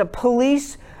actually there's a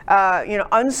police,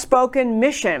 unspoken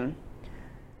mission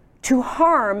to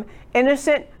harm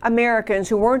innocent Americans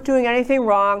who weren't doing anything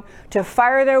wrong, to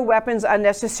fire their weapons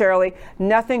unnecessarily.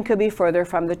 Nothing could be further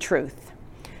from the truth.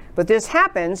 But this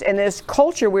happens in this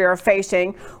culture we are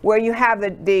facing, where you have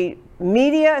the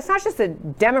media. It's not just the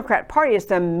Democrat Party, it's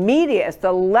the media, it's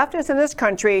the leftists in this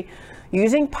country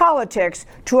using politics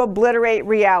to obliterate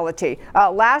reality.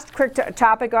 Last quick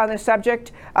topic on this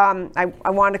subject, I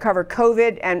wanted to cover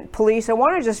COVID and police. I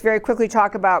want to just very quickly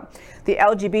talk about the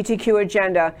LGBTQ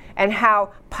agenda and how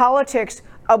politics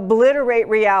obliterate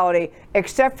reality,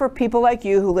 except for people like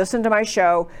you who listen to my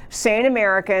show, sane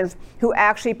Americans who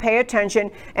actually pay attention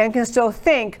and can still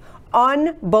think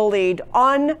unbullied,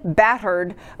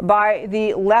 unbattered by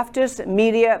the leftist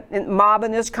media mob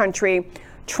in this country,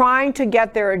 trying to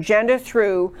get their agenda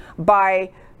through by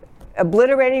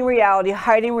obliterating reality,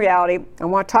 hiding reality. I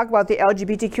want to talk about the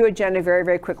LGBTQ agenda very,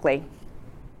 very quickly.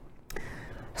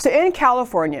 So in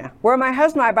California, where my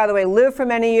husband and I, by the way, lived for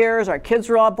many years, our kids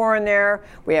were all born there,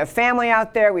 we have family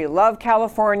out there, we love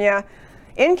California.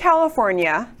 In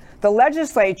California, the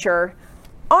legislature,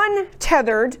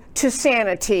 untethered to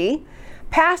sanity,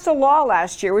 passed a law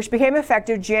last year which became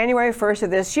effective January 1st of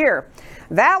this year.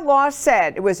 That law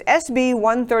said, it was SB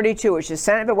 132, which is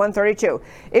Senate Bill 132.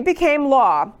 It became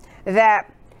law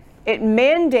that it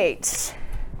mandates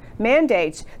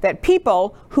that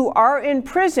people who are in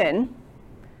prison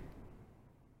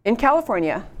in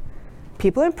California,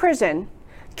 people in prison,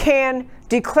 can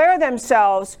declare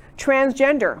themselves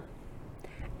transgender.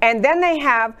 And then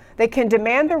they can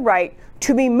demand the right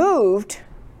to be moved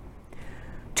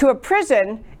to a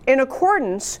prison in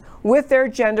accordance with their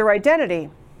gender identity.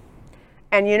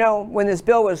 And you know, when this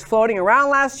bill was floating around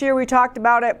last year, we talked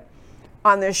about it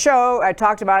on this show. I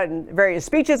talked about it in various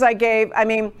speeches I gave. I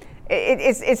mean,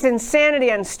 it's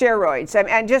insanity on steroids,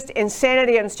 and just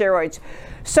insanity on steroids.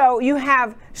 So you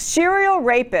have serial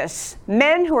rapists,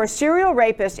 men who are serial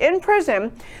rapists in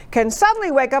prison, can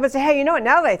suddenly wake up and say, hey, you know what,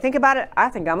 now that I think about it, I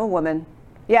think I'm a woman.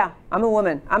 Yeah, I'm a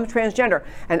woman. I'm a transgender.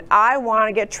 And I want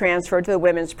to get transferred to the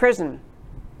women's prison.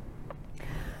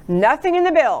 Nothing in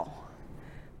the bill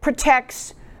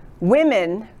protects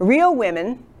women, real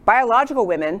women, biological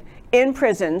women, in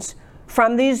prisons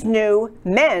from these new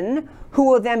men who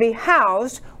will then be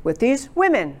housed with these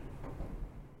women.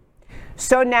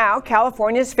 So now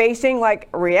California is facing like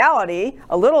reality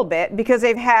a little bit because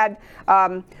they've had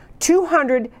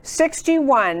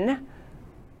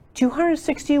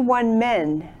 261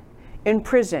 men in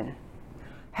prison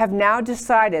have now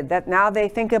decided that now they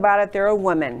think about it, they're a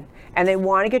woman and they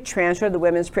want to get transferred to the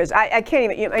women's prison. I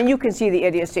can't even, and you can see the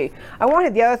idiocy. I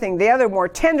wanted the other thing, the other more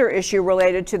tender issue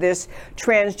related to this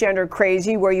transgender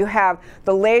crazy, where you have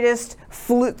the latest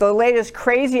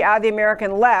crazy out of the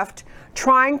American left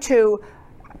trying to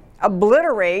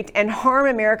obliterate and harm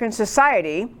American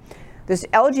society, this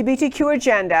LGBTQ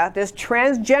agenda, this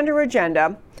transgender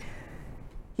agenda.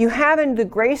 You have in the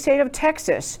great state of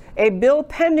Texas a bill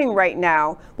pending right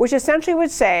now, which essentially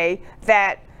would say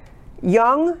that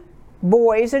young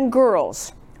boys and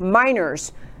girls,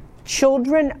 minors,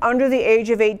 children under the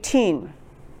age of 18,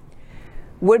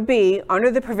 would be, under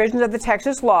the provisions of the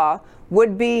Texas law,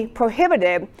 would be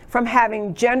prohibited from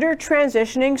having gender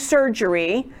transitioning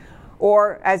surgery,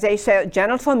 or as they say,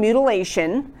 genital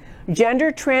mutilation, gender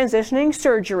transitioning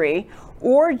surgery,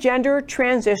 or gender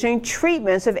transitioning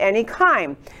treatments of any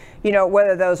kind. You know,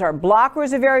 whether those are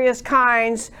blockers of various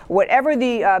kinds, whatever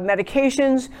the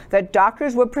medications that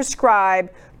doctors would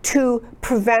prescribe to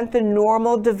prevent the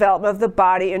normal development of the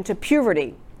body into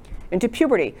puberty.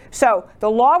 So the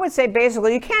law would say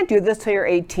basically you can't do this till you're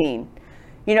 18.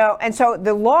 You know, and so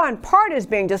the law in part is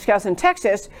being discussed in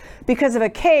Texas because of a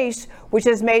case which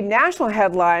has made national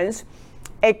headlines.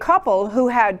 A couple who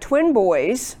had twin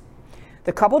boys,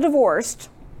 the couple divorced.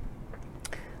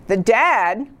 The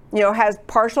dad, you know, has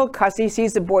partial custody,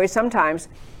 sees the boys sometimes.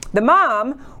 The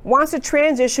mom wants to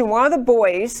transition one of the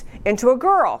boys into a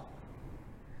girl.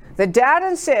 The dad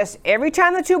insists every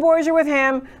time the two boys are with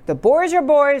him, the boys are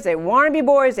boys, they want to be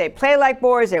boys, they play like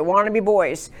boys, they want to be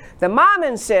boys. The mom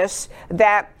insists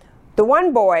that the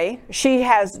one boy she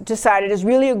has decided is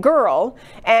really a girl,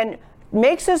 and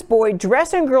makes this boy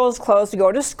dress in girls' clothes to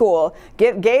go to school,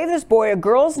 gave this boy a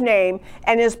girl's name,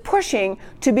 and is pushing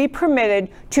to be permitted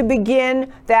to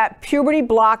begin that puberty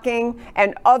blocking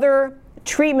and other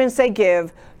treatments they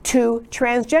give to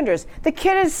transgenders. The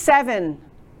kid is seven.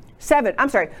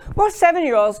 Most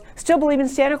 7-year-olds still believe in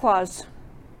Santa Claus.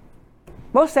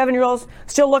 Most 7-year-olds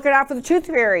still looking out for the tooth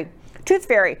fairy,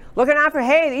 looking out for,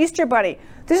 hey, the Easter bunny.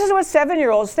 This is what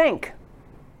 7-year-olds think.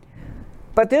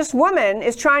 But this woman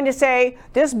is trying to say,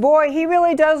 this boy, he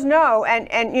really does know,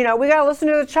 and you know, we got to listen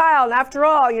to the child. After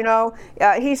all, you know,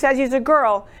 he says he's a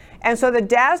girl. And so the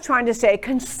dad's trying to say,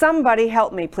 can somebody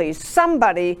help me, please?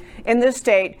 Somebody in this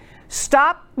state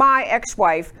stop my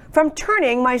ex-wife from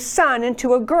turning my son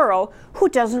into a girl who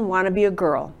doesn't want to be a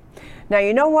girl. Now,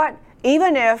 you know what?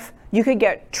 Even if you could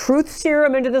get truth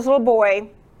serum into this little boy,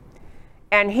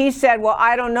 and he said, well,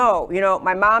 I don't know. You know,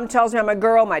 my mom tells me I'm a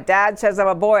girl. My dad says I'm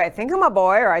a boy. I think I'm a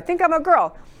boy, or I think I'm a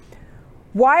girl.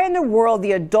 Why in the world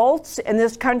the adults in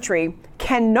this country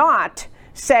cannot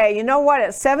say, you know what,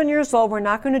 at 7 years old, we're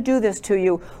not going to do this to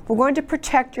you. We're going to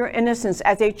protect your innocence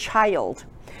as a child.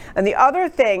 And the other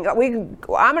thing, I'm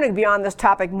going to be on this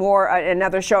topic more in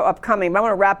another show upcoming, but I'm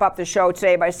going to wrap up the show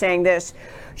today by saying this.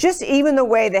 Just even the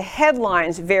way the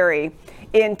headlines vary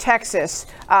in Texas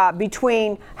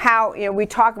between how, you know, we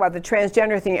talk about the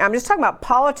transgender thing. I'm just talking about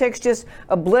politics just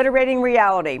obliterating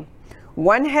reality.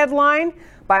 One headline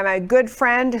by my good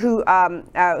friend I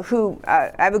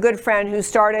have a good friend who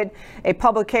started a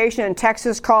publication in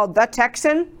Texas called The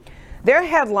Texan. Their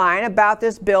headline about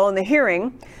this bill in the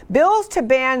hearing, bills to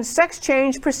ban sex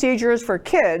change procedures for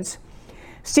kids,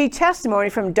 see testimony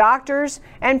from doctors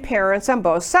and parents on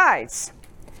both sides.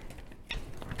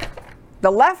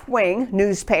 The left-wing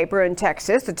newspaper in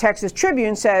Texas, the Texas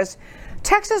Tribune, says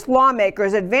Texas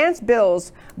lawmakers advance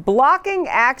bills blocking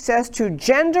access to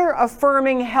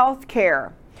gender-affirming health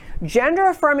care.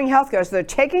 Gender-affirming health care. So they're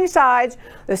taking sides.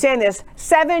 They're saying this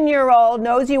 7-year-old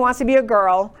knows he wants to be a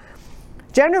girl.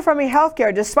 Gender-affirming health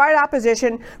care despite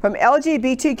opposition from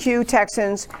LGBTQ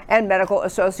Texans and medical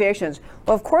associations.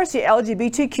 Well, of course, the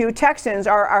LGBTQ Texans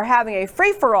are having a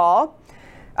free-for-all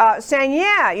saying,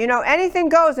 yeah, anything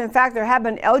goes. In fact, there have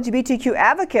been LGBTQ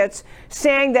advocates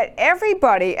saying that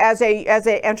everybody, as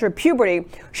they enter puberty,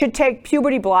 should take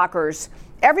puberty blockers.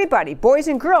 Everybody, boys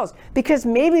and girls, because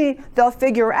maybe they'll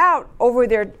figure out over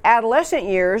their adolescent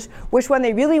years which one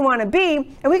they really want to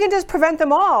be, and we can just prevent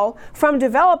them all from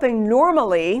developing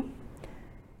normally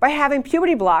by having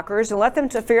puberty blockers and let them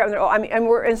to figure out. And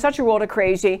we're in such a world of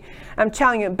crazy. I'm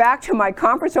telling you, back to my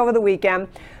conference over the weekend,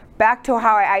 back to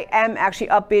how I am actually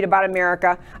upbeat about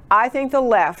America. I think the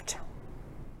left,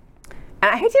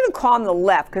 and I hate to even call them the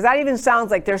left, because that even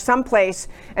sounds like there's some place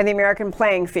in the American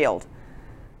playing field,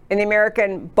 in the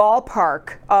American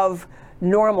ballpark of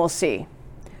normalcy.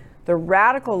 The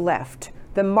radical left,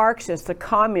 the Marxists, the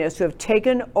communists who have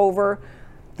taken over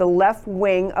the left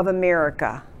wing of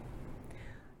America,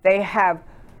 they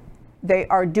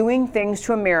are doing things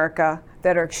to America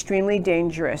that are extremely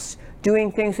dangerous,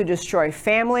 doing things to destroy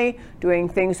family, doing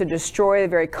things to destroy the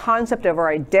very concept of our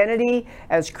identity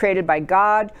as created by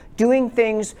God, doing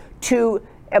things to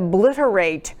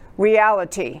obliterate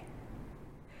reality.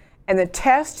 And the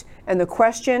test and the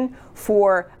question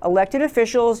for elected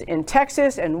officials in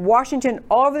Texas and Washington,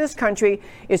 all over this country,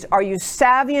 is, are you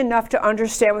savvy enough to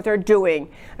understand what they're doing?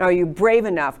 And are you brave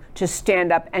enough to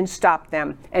stand up and stop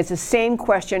them? And it's the same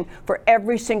question for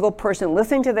every single person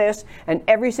listening to this and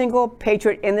every single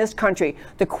patriot in this country.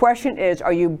 The question is,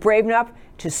 are you brave enough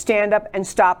to stand up and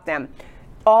stop them?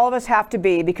 All of us have to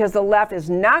be, because the left is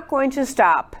not going to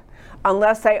stop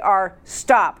unless they are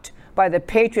stopped by the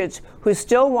patriots who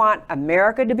still want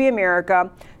America to be America,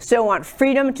 still want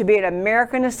freedom to be an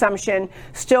American assumption,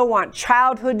 still want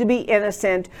childhood to be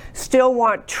innocent, still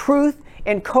want truth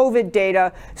in COVID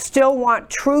data, still want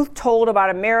truth told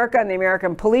about America and the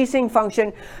American policing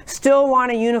function, still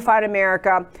want a unified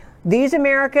America. These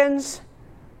Americans,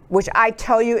 which I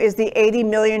tell you is the 80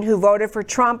 million who voted for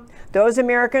Trump, those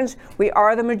Americans, we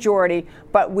are the majority,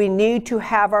 but we need to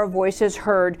have our voices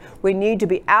heard. We need to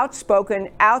be outspoken,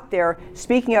 out there,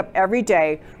 speaking up every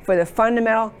day for the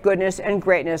fundamental goodness and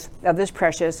greatness of this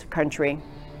precious country.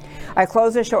 I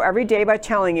close the show every day by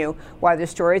telling you why the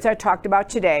stories I talked about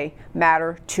today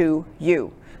matter to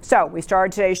you. So we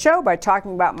started today's show by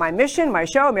talking about my mission, my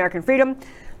show, American Freedom.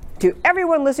 To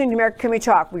everyone listening to America Can We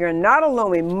Talk, we are not alone.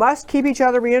 We must keep each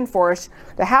other reinforced.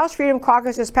 The House Freedom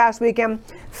Caucus this past weekend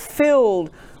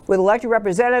filled with elected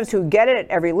representatives who get it at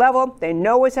every level. They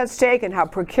know what's at stake and how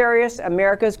precarious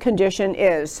America's condition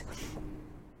is.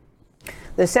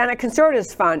 The Senate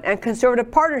Conservatives Fund and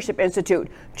Conservative Partnership Institute,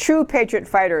 true patriot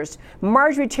fighters,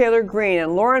 Marjorie Taylor Greene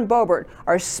and Lauren Boebert,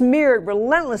 are smeared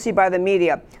relentlessly by the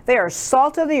media. They are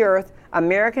salt of the earth,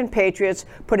 American patriots,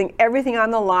 putting everything on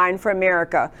the line for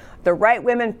America. The Right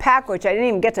Women PAC, which I didn't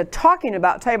even get to tell you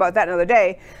about that another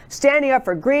day, standing up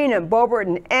for Greene and Boebert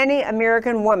and any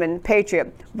American woman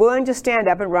patriot willing to stand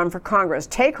up and run for Congress.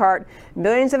 Take heart.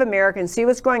 Millions of Americans see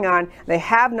what's going on. They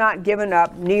have not given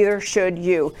up. Neither should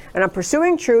you. And I'm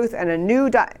pursuing truth, and a new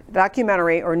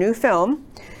documentary or new film,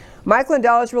 Mike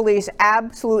Lindell's release,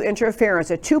 Absolute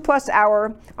Interference, a 2+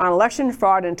 hour on election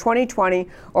fraud in 2020,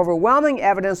 overwhelming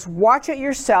evidence. Watch it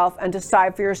yourself and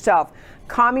decide for yourself.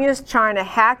 Communist China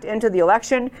hacked into the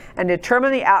election and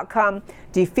determined the outcome,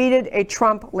 defeated a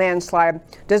Trump landslide.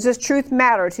 Does this truth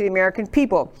matter to the American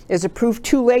people? Is the proof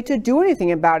too late to do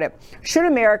anything about it? Should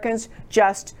Americans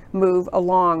just move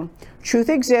along? Truth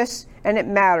exists and it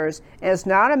matters, and it's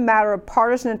not a matter of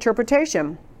partisan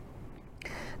interpretation.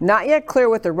 Not yet clear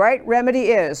what the right remedy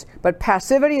is, but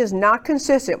passivity is not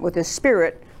consistent with the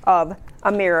spirit of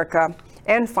America.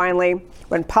 And finally,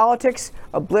 when politics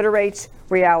obliterates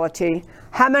reality,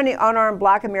 how many unarmed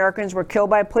Black Americans were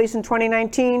killed by police in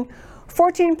 2019?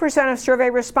 14% of survey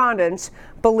respondents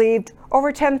believed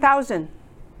over 10,000.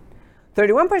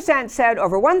 31% said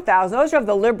over 1,000. Those are of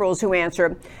the liberals who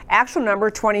answered. Actual number,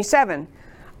 27.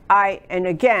 And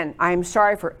again, I'm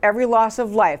sorry for every loss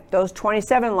of life. Those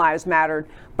 27 lives mattered.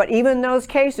 But even in those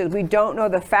cases, we don't know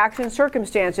the facts and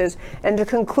circumstances. And to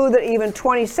conclude that even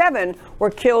 27 were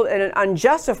killed in an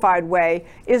unjustified way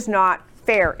is not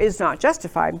fair, is not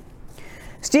justified.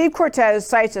 Steve Cortez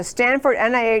cites a Stanford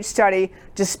NIH study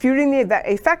disputing the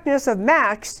effectiveness of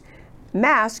masks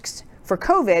for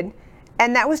COVID,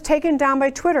 and that was taken down by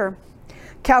Twitter.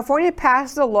 California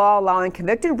passed a law allowing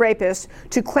convicted rapists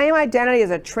to claim identity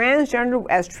as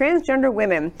transgender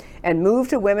women and move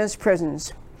to women's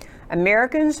prisons.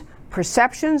 Americans'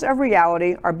 perceptions of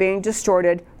reality are being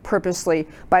distorted purposely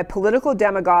by political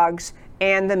demagogues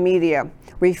and the media.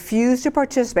 Refuse to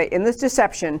participate in this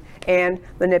deception and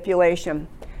manipulation.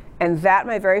 And that,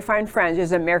 my very fine friends,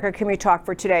 is America Can We Talk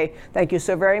for today. Thank you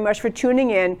so very much for tuning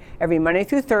in every Monday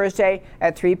through Thursday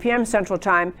at 3 p.m. Central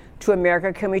Time to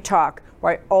America Can We Talk,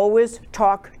 where I always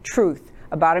talk truth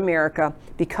about America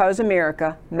because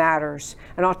America matters.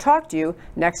 And I'll talk to you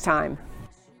next time.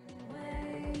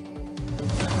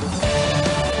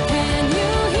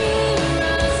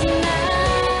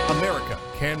 America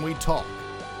Can We Talk?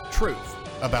 Truth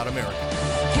about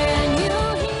America.